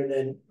under and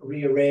then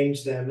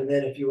rearrange them. And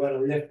then if you want to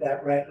lift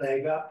that right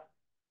leg up,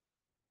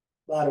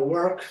 a lot of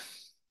work.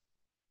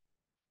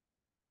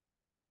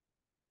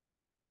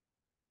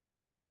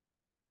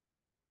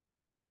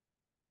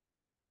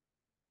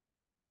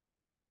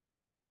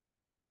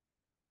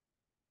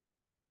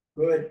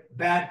 Good,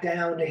 back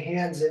down to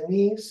hands and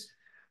knees.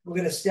 We're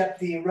gonna step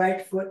the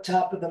right foot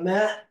top of the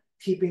mat,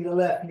 keeping the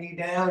left knee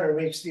down and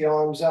reach the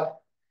arms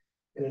up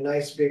in a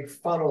nice big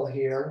funnel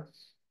here.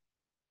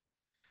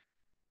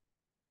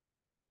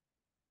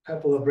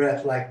 Couple of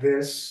breaths like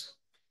this.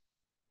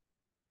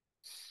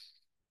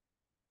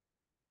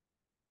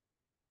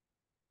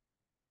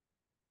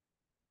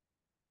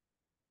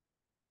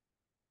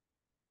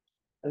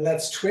 And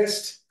let's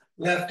twist.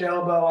 Left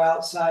elbow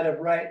outside of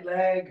right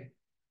leg.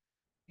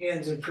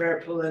 Hands in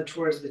prayer pulling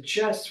towards the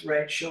chest,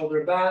 right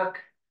shoulder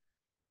back.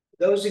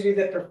 Those of you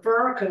that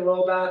prefer can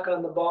roll back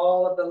on the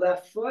ball of the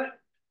left foot.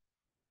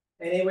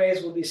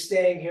 Anyways, we'll be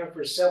staying here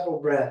for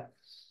several breaths.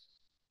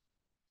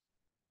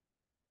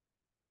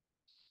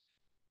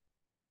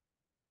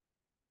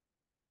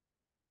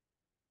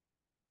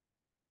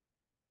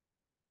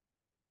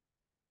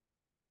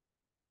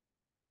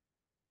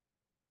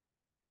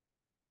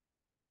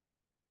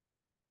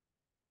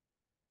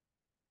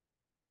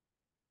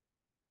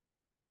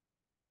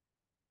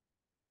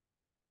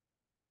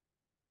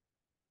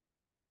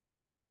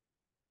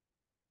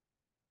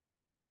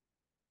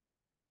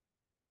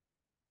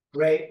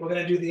 Great, we're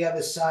gonna do the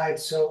other side.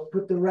 So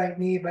put the right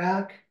knee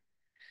back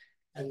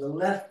and the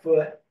left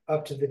foot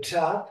up to the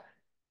top.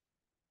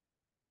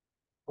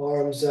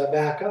 Arms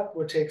back up.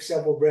 We'll take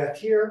several breaths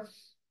here.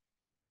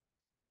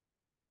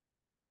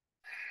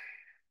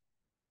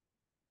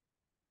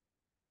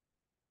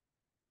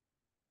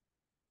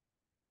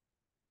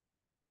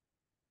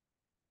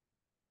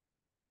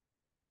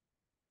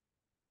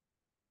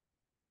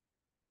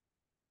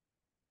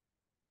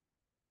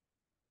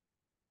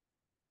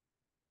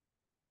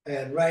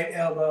 And right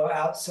elbow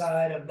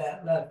outside of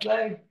that left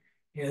leg.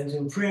 Hands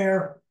in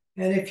prayer.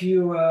 And if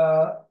you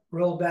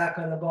roll back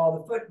on the ball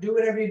of the foot, do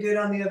whatever you did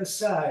on the other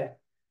side.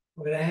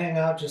 We're gonna hang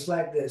out just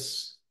like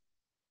this.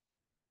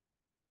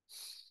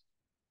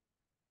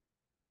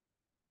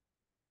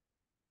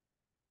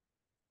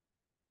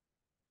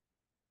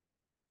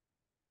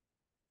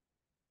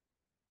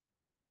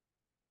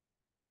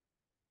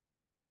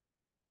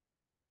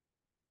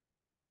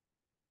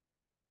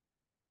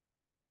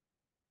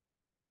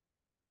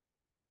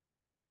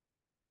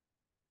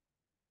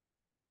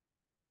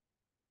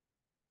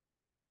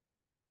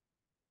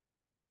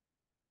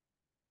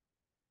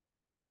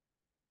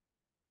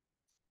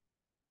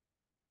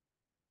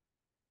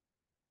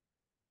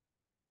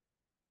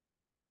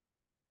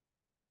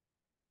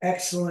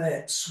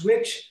 Excellent.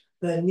 Switch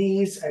the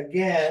knees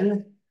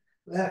again.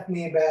 Left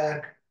knee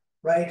back,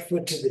 right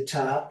foot to the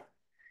top.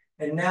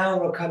 And now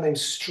we're coming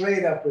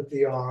straight up with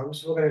the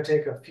arms. We're going to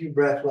take a few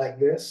breaths like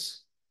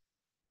this.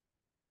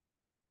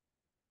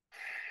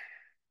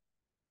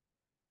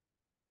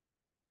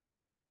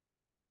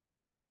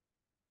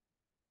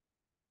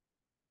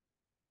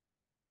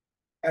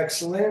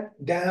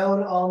 Excellent.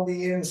 Down on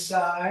the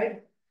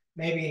inside.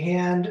 Maybe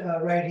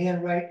right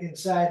hand right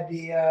inside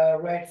the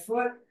right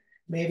foot.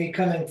 Maybe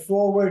coming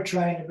forward,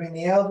 trying to bring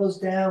the elbows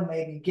down.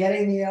 Maybe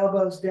getting the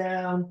elbows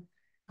down.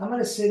 I'm going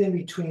to sit in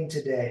between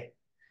today.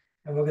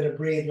 And we're going to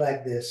breathe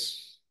like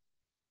this.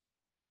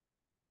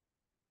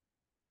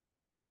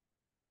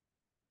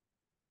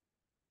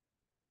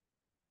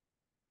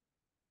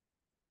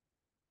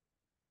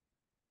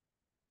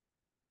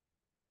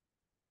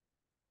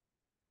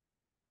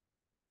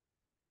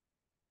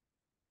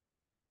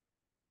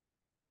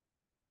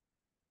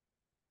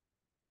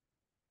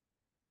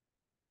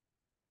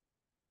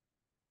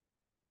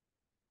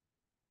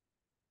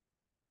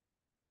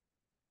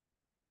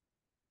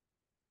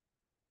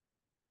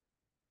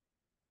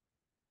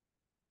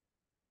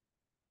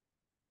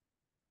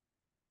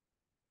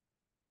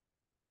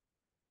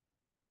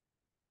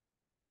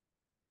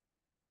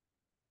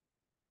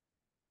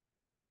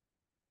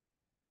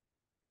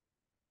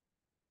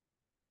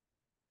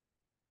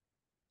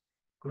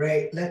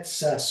 Great.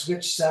 Let's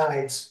switch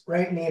sides.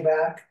 Right knee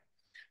back,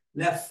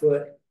 left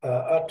foot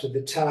up to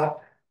the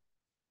top.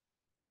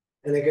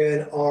 And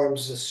again,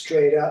 arms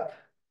straight up.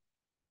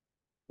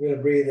 We're going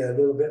to breathe a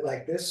little bit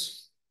like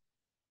this.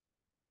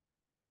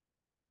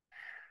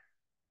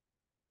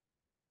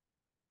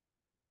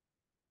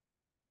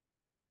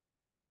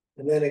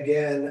 And then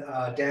again,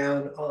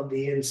 down on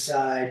the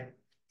inside,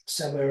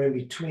 somewhere in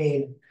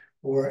between,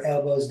 or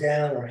elbows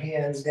down or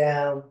hands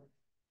down.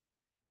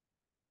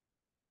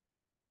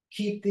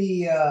 Keep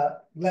the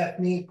left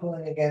knee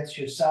pulling against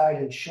your side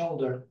and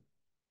shoulder.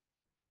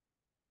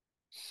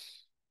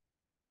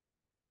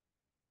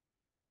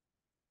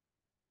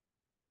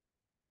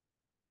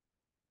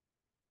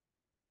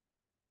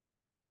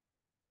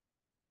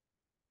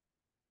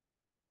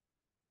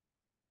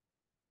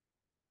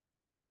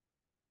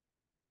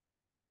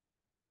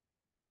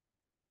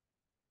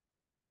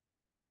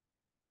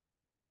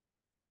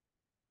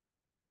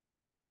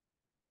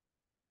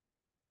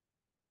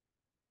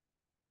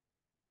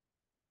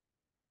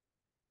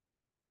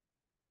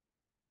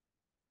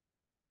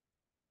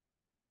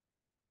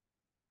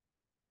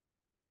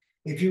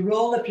 If you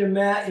roll up your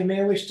mat, you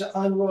may wish to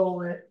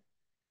unroll it.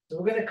 So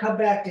we're going to come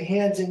back to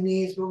hands and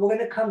knees, but we're going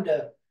to come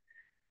to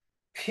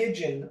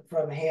pigeon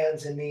from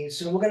hands and knees.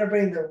 So we're going to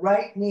bring the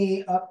right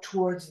knee up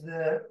towards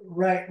the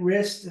right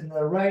wrist and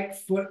the right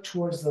foot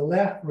towards the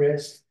left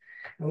wrist.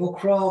 And we'll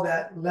crawl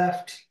that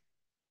left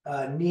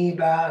knee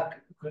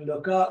back. We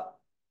look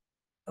up.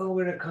 And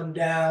we're going to come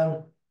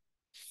down.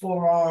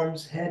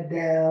 Forearms, head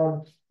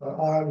down. Our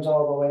arms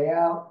all the way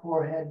out.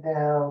 Forehead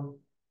down.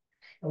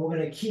 And we're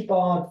going to keep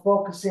on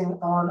focusing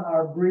on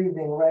our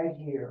breathing right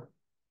here.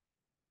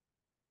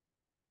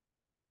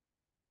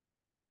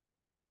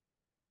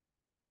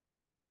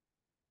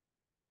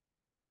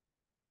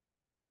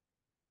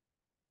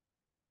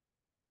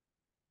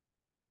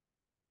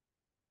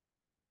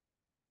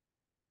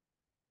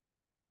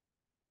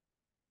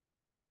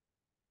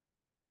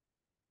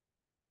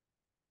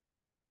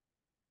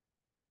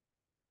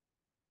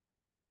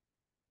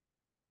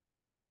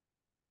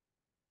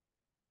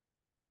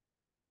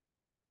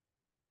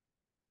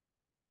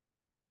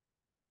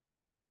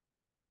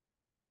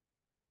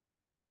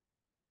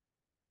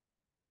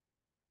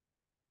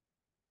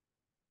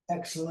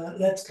 Excellent.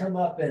 Let's come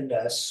up and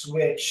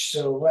switch.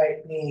 So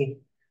right knee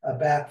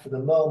back for the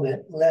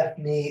moment. Left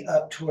knee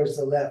up towards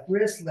the left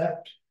wrist.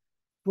 Left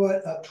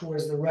foot up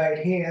towards the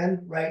right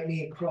hand. Right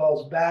knee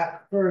crawls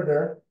back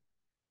further.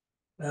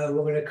 We're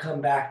going to come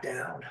back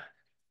down.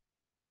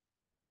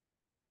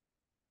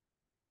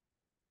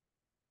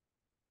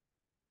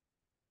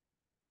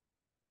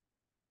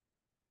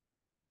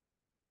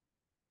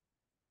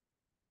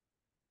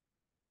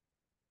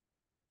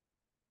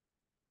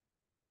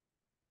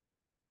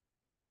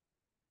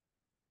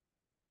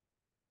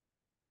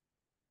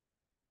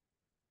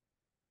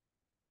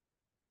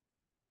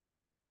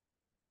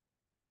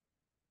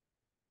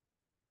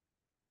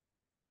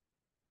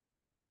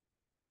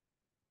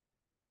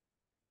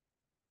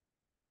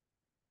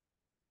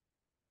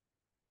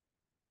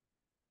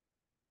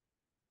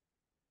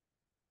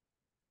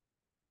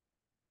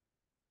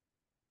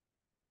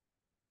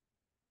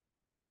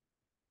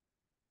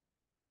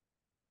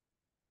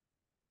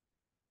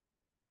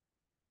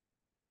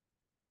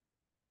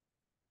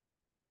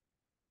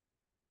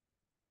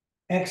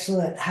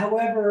 Excellent.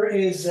 However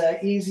is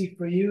easy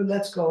for you,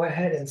 let's go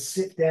ahead and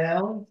sit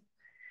down.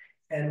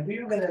 And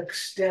we're going to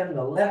extend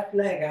the left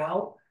leg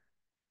out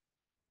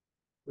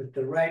with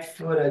the right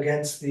foot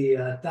against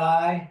the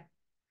thigh.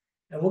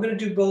 And we're going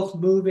to do both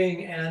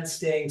moving and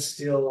staying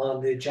still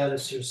on the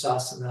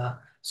Janusirsasana.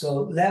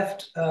 So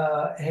left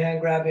hand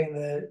grabbing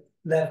the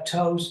left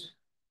toes.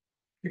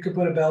 You could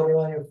put a belt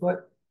around your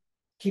foot.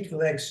 Keep the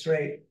legs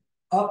straight.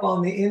 Up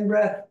on the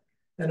in-breath,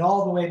 then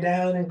all the way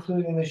down,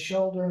 including the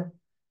shoulder,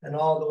 and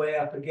all the way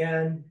up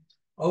again.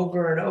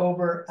 Over and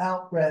over,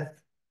 out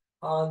breath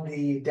on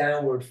the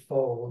downward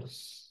fold.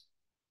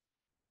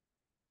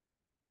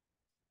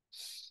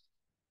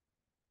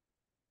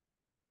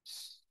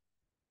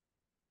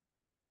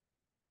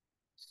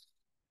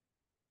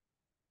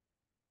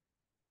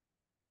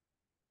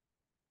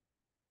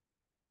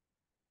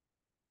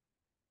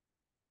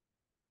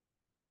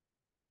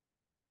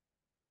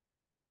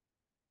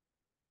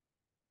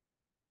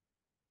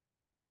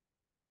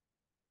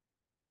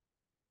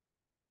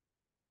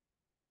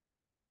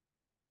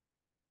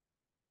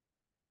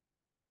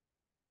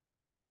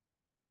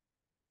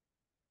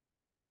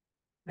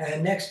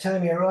 And next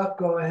time you're up,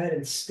 go ahead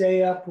and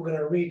stay up. We're going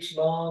to reach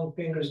long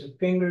fingers to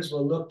fingers.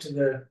 We'll look to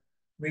the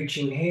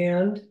reaching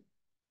hand.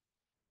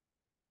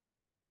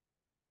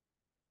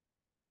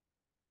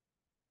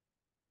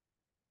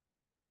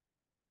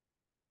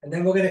 And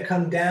then we're going to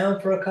come down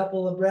for a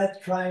couple of breaths,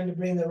 trying to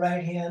bring the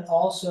right hand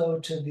also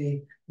to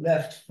the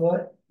left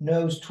foot,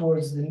 nose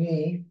towards the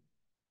knee.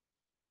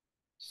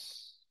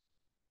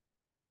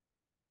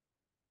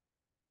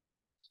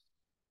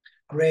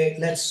 Great.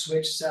 Let's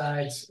switch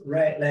sides.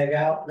 Right leg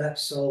out, left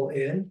sole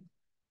in.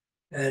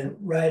 And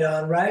right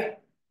on right.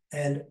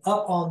 And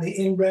up on the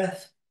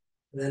in-breath.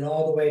 And then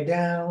all the way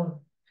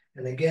down.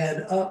 and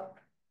again up,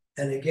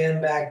 and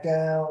again back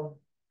down,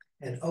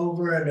 and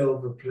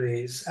over,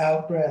 please.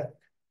 Out breath,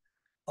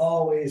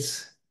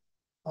 always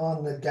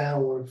on the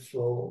downward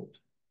fold.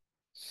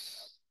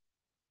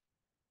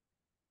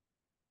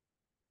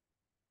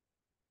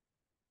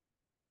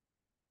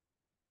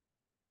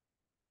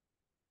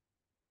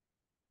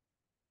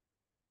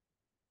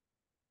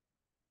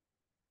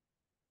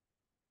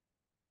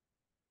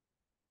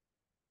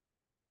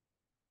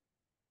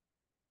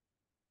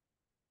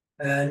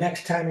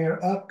 Next time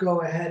you're up,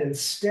 go ahead and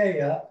stay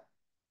up,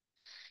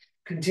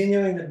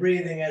 continuing the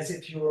breathing as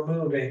if you were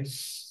moving.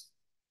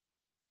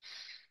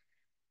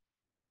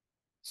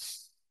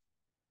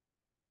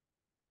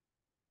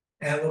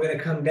 And we're going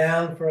to come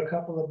down for a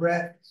couple of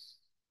breaths.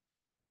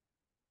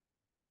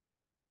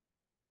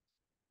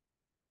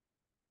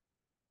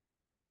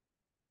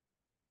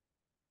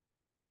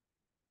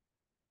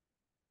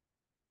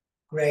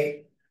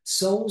 Great.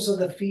 Soles of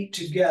the feet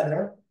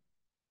together.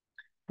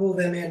 Pull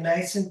them in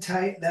nice and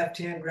tight. Left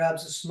hand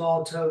grabs the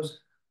small toes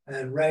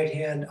and right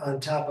hand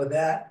on top of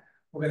that.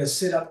 We're going to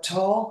sit up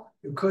tall.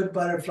 You could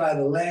butterfly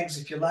the legs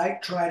if you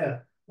like. Try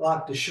to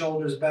lock the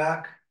shoulders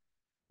back.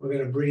 We're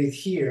going to breathe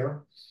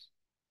here.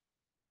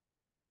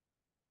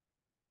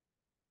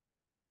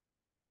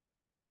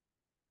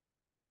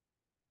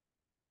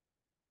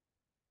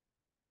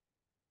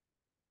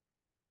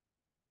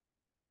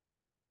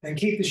 And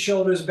keep the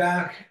shoulders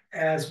back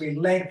as we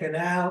lengthen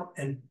out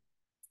and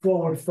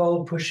forward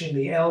fold, pushing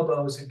the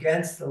elbows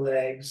against the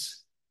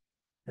legs.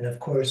 And of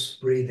course,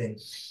 breathing.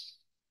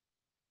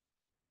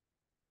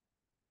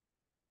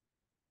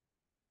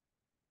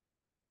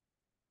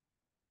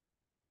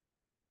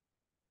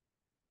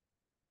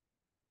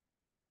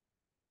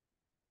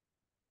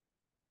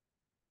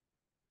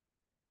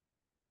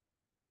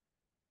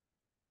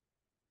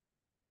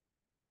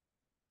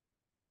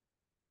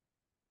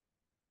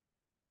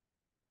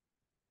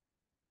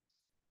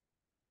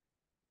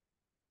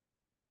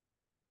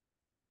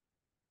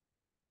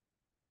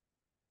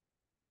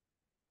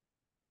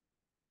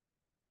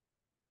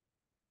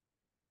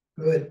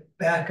 Good.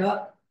 Back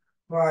up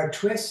for our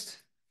twist.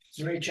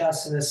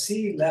 Srichasana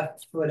C,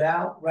 left foot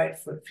out, right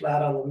foot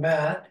flat on the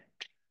mat.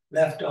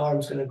 Left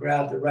arm's going to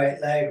grab the right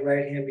leg,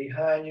 right hand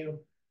behind you.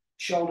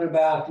 Shoulder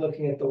back,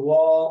 looking at the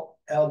wall,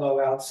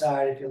 elbow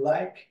outside if you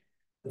like.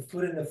 The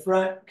foot in the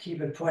front,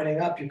 keep it pointing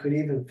up. You could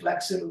even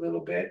flex it a little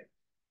bit.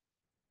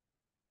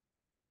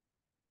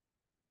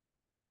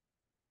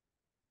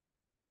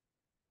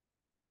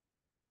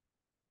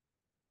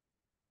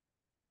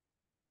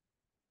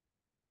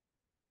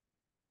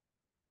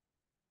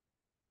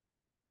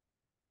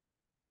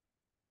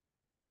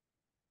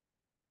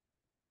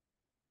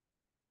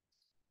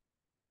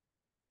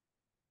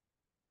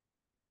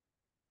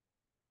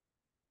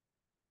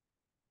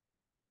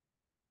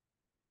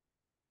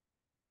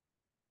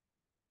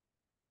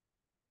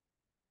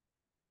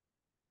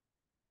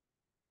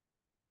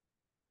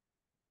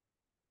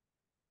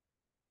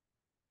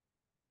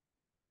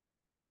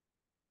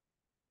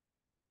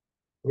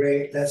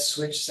 Great. Let's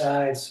switch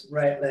sides.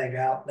 Right leg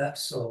out, left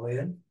sole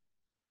in.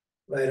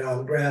 Right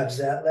arm grabs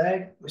that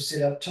leg. We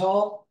sit up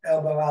tall,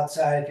 elbow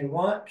outside if you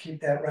want.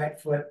 Keep that right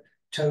foot,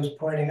 toes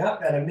pointing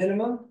up at a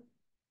minimum.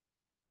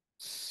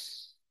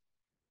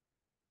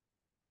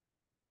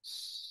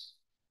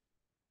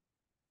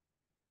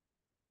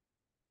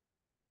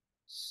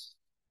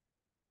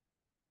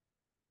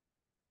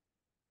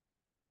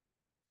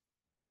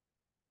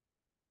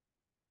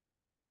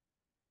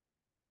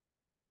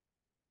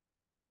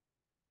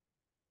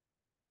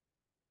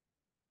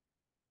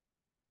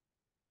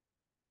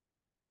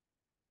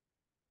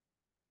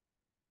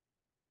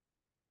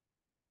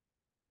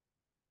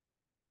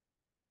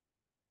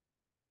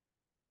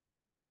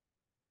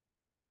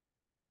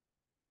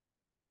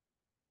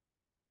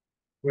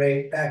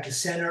 Great. Back to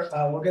center.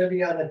 We're going to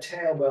be on the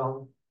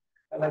tailbone.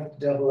 I like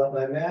to double up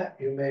my mat.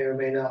 You may or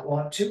may not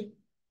want to.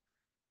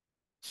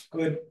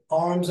 Good.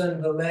 Arms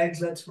under the legs.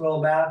 Let's roll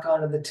back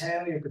onto the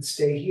tail. You could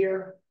stay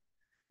here.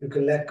 You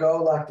could let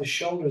go, lock the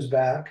shoulders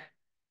back.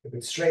 You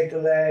could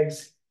straighten the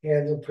legs.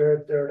 Hands up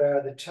per third eye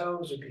of the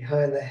toes or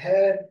behind the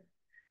head.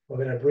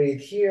 We're going to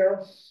breathe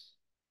here.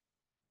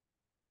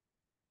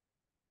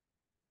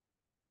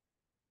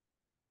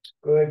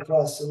 Good.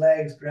 Cross the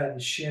legs. Grab the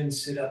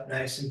shins. Sit up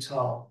nice and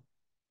tall.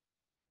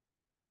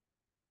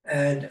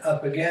 And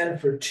up again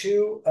for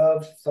 2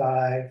 of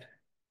 5.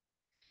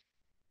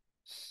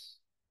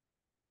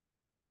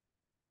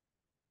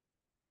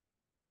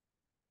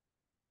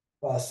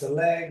 Cross the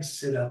legs.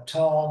 Sit up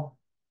tall.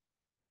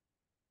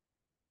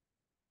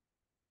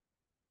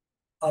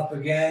 Up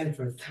again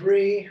for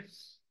 3.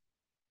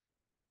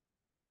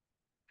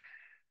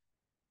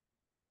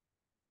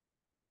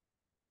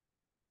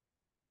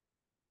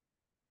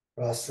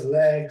 Cross the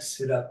legs,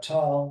 sit up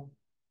tall.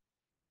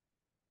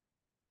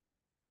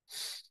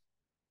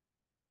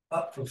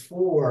 Up for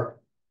 4.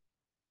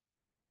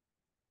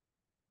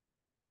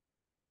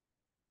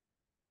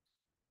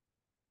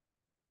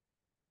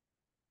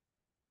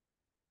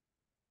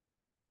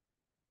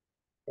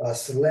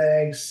 Cross the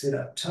legs, sit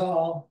up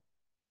tall.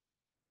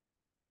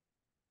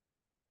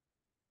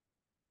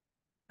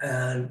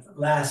 And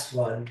last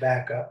one,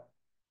 back up.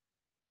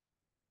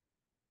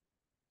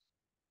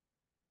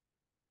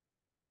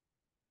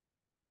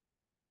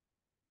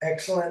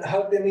 Excellent.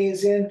 Hug the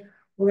knees in.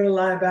 We're going to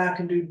lie back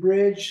and do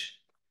bridge.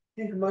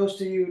 I think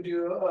most of you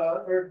do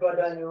Urdhva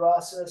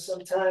Dhanurasana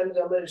sometimes.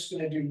 I'm just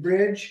going to do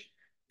bridge.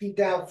 Feet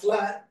down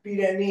flat, feet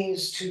and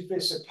knees 2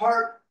 fists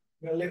apart.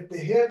 We're going to lift the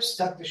hips,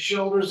 tuck the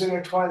shoulders,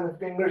 intertwine the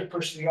fingers,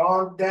 push the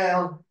arm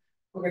down.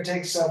 We're going to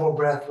take several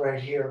breaths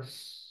right here.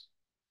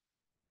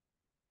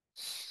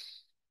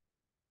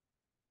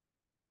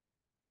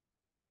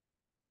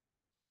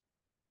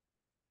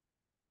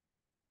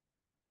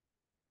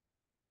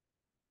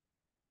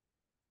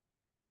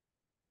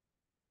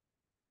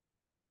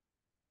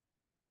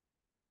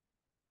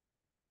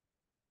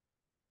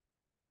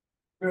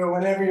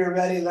 Whenever you're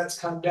ready, let's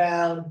come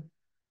down.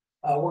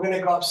 We're going to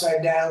go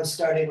upside down,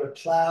 starting with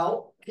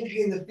plow,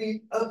 kicking the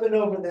feet up and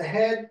over the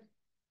head.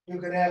 You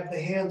can have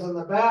the hands on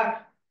the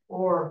back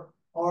or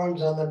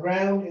arms on the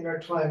ground,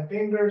 intertwine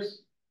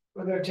fingers.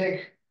 We're going to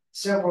take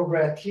several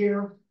breaths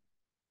here.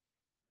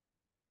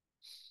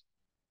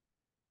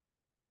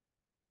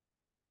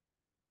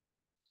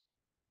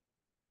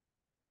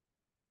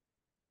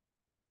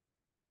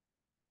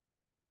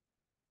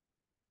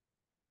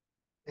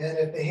 And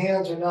if the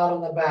hands are not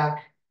on the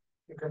back,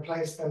 you can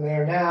place them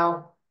there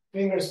now.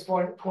 Fingers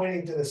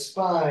pointing to the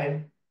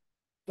spine,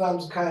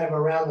 thumbs kind of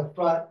around the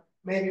front.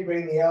 Maybe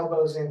bring the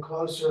elbows in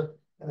closer,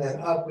 and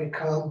then up we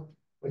come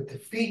with the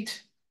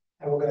feet.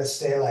 And we're going to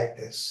stay like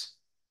this.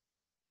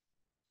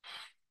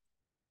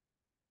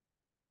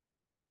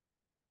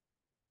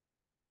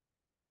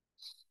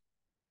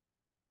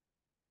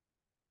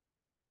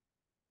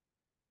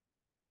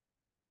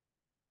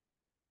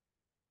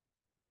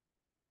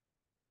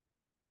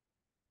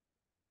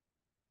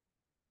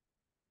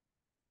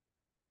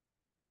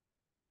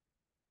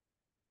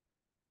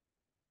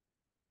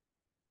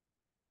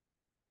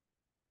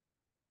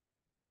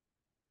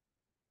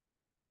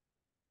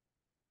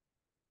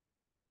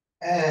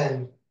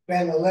 And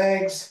bend the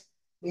legs,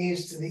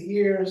 knees to the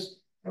ears,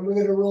 and we're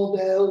going to roll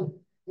down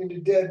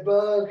into dead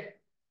bug,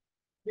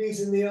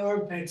 knees in the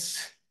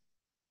armpits.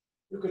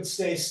 You could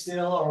stay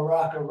still or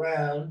rock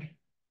around.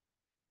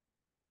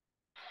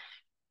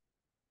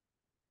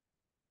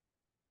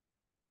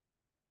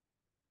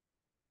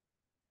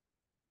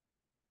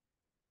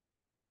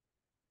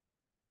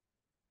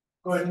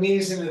 Go ahead,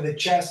 knees into the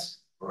chest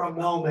for a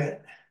moment.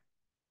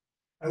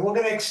 And we're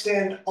going to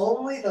extend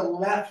only the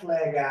left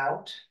leg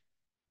out.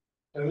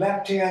 The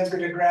left hand's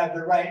going to grab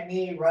the right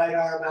knee, right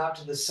arm out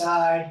to the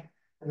side,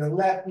 and the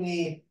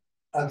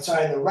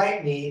the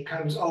right knee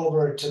comes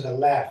over to the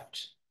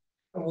left.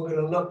 And we're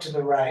going to look to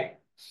the right.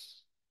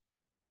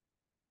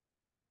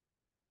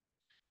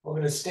 We're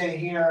going to stay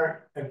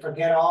here and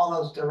forget all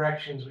those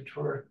directions, which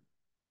were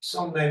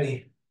so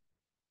many.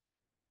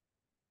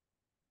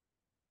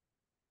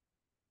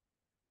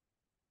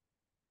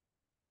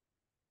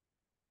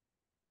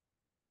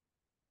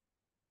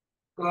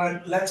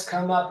 Good. Let's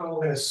come up and we're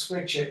going to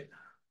switch it.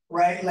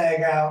 Right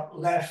leg out,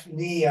 left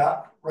knee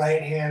up,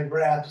 right hand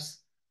grabs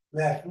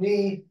left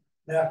knee,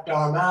 left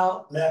arm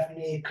out, left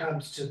knee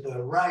comes to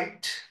the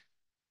right.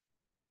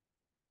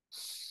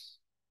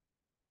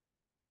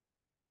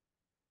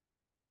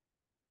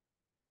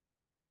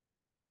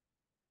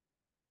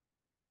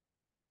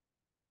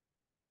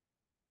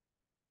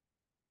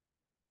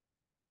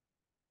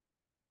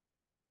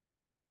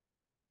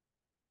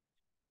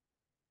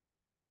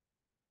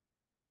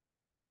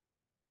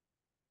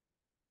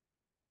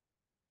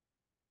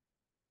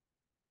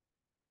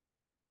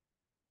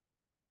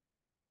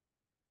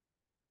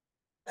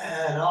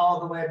 And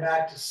all the way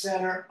back to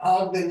center.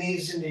 Hug the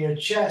knees into your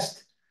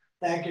chest.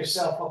 Thank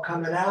yourself for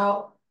coming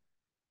out.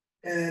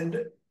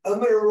 And I'm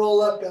going to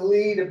roll up and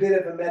lead a bit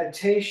of a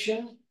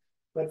meditation.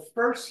 But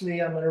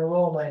firstly, I'm going to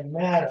roll my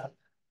mat up.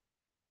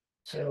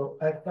 So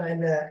I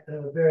find that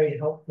very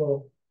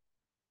helpful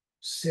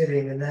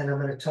sitting. And then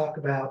I'm going to talk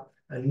about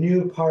a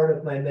new part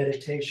of my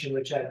meditation,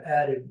 which I've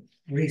added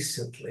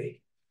recently.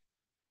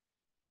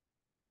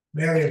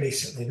 Very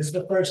recently. This is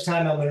the first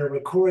time I'm going to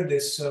record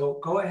this.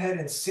 So go ahead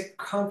and sit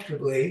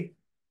comfortably.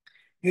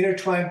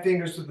 Intertwine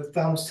fingers with the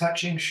thumbs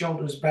touching,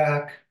 shoulders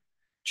back,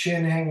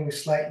 chin hanging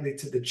slightly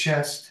to the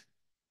chest.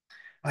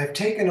 I've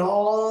taken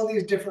all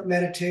these different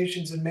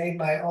meditations and made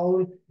my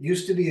own.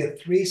 Used to be a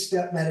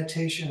 3-step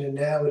meditation, and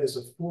now it is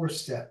a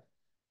 4-step.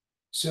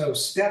 So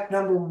step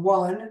number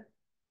 1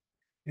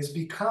 is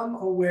become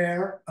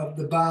aware of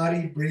the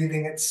body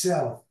breathing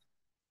itself.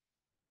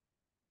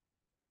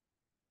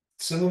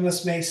 Some of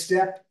us may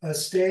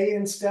stay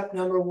in step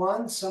number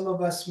 1. Some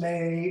of us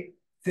may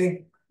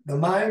think the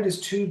mind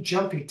is too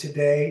jumpy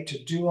today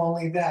to do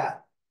only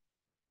that.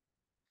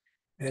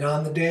 And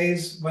on the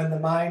days when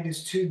the mind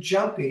is too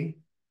jumpy,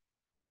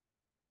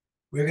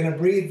 we're going to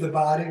breathe the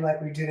body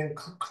like we did in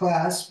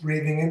class,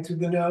 breathing in through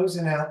the nose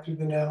and out through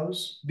the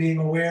nose, being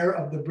aware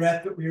of the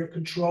breath that we are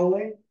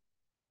controlling,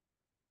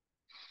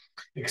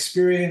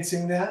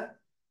 experiencing that.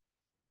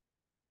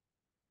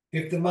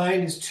 If the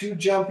mind is too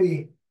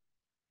jumpy,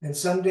 and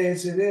some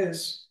days it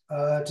is,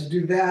 to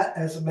do that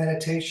as a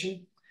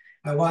meditation.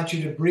 I want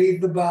you to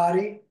breathe the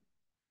body,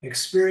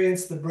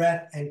 experience the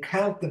breath, and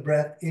count the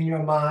breath in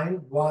your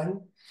mind.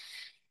 1,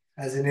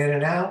 as an in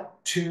and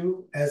out.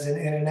 2, as an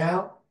in and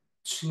out.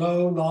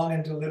 Slow, long,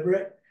 and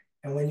deliberate.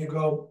 And when you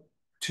go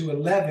to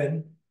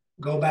 11,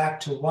 go back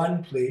to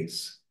 1,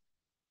 please.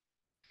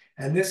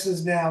 And this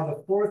is now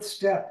the 4th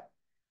step.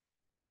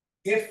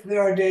 If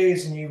there are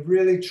days and you've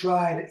really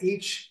tried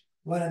each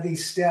one of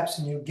these steps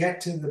and you get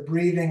to the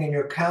breathing and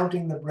you're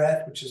counting the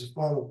breath, which is a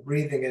form of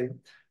breathing and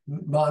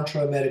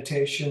mantra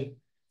meditation,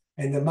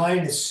 and the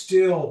mind is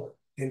still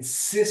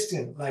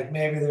insistent, like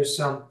maybe there's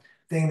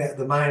something that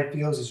the mind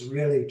feels is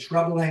really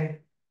troubling,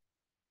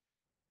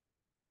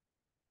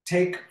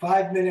 take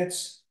 5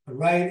 minutes,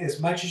 write as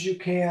much as you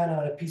can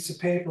on a piece of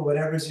paper,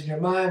 whatever's in your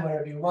mind,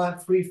 whatever you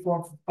want, free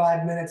form for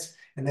 5 minutes,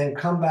 and then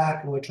come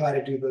back and we'll try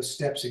to do those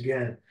steps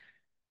again.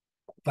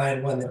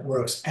 Find one that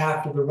works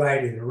after the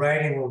writing. The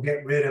writing will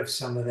get rid of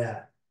some of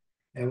that.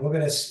 And we're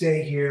going to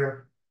stay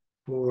here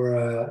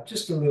for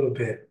just a little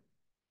bit.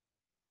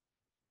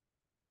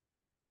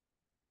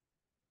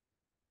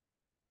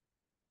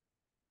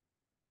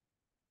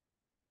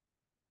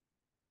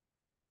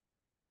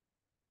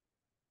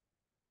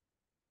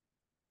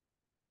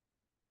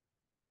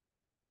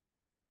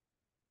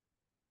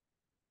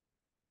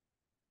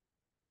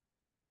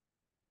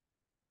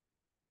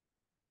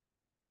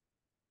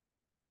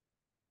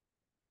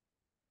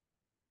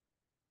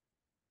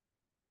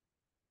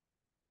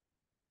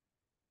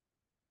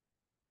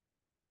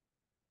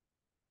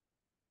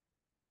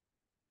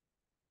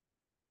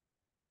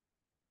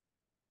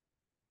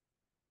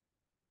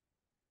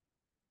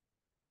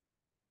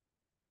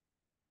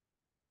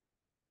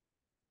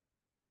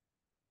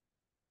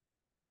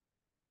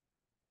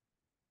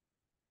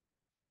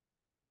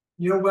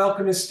 You're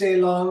welcome to stay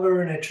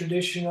longer in a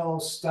traditional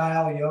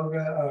style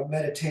yoga or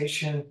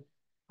meditation.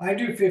 I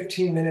do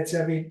 15 minutes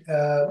every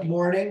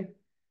morning.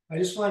 I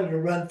just wanted to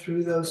run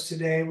through those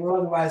today. We're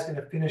otherwise going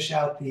to finish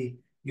out the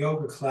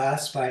yoga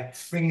class by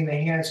bringing the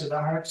hands to the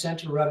heart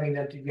center, rubbing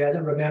them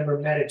together. Remember,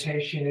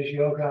 meditation is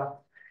yoga,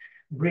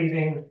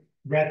 breathing,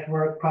 breath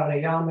work,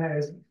 pranayama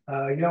is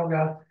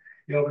yoga,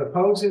 yoga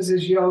poses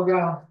is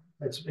yoga.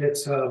 It's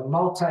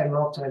multi.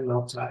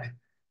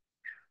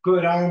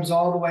 Good, arms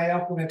all the way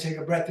up. We're going to take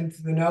a breath in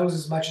through the nose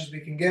as much as we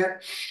can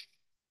get.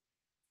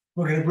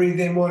 We're going to breathe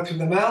in more through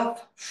the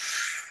mouth.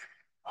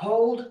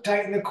 Hold,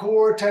 tighten the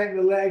core, tighten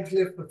the legs,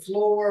 lift the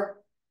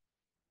floor,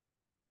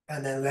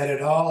 and then let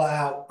it all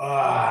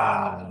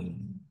out.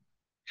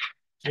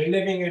 You're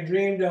living your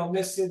dream, don't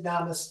miss it.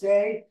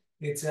 Namaste.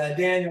 It's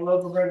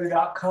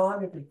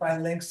DanielOverberger.com. You can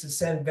find links to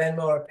send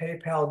Venmo or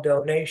PayPal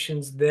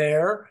donations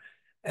there.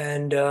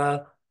 And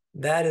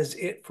that is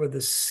it for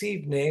this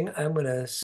evening. I'm going to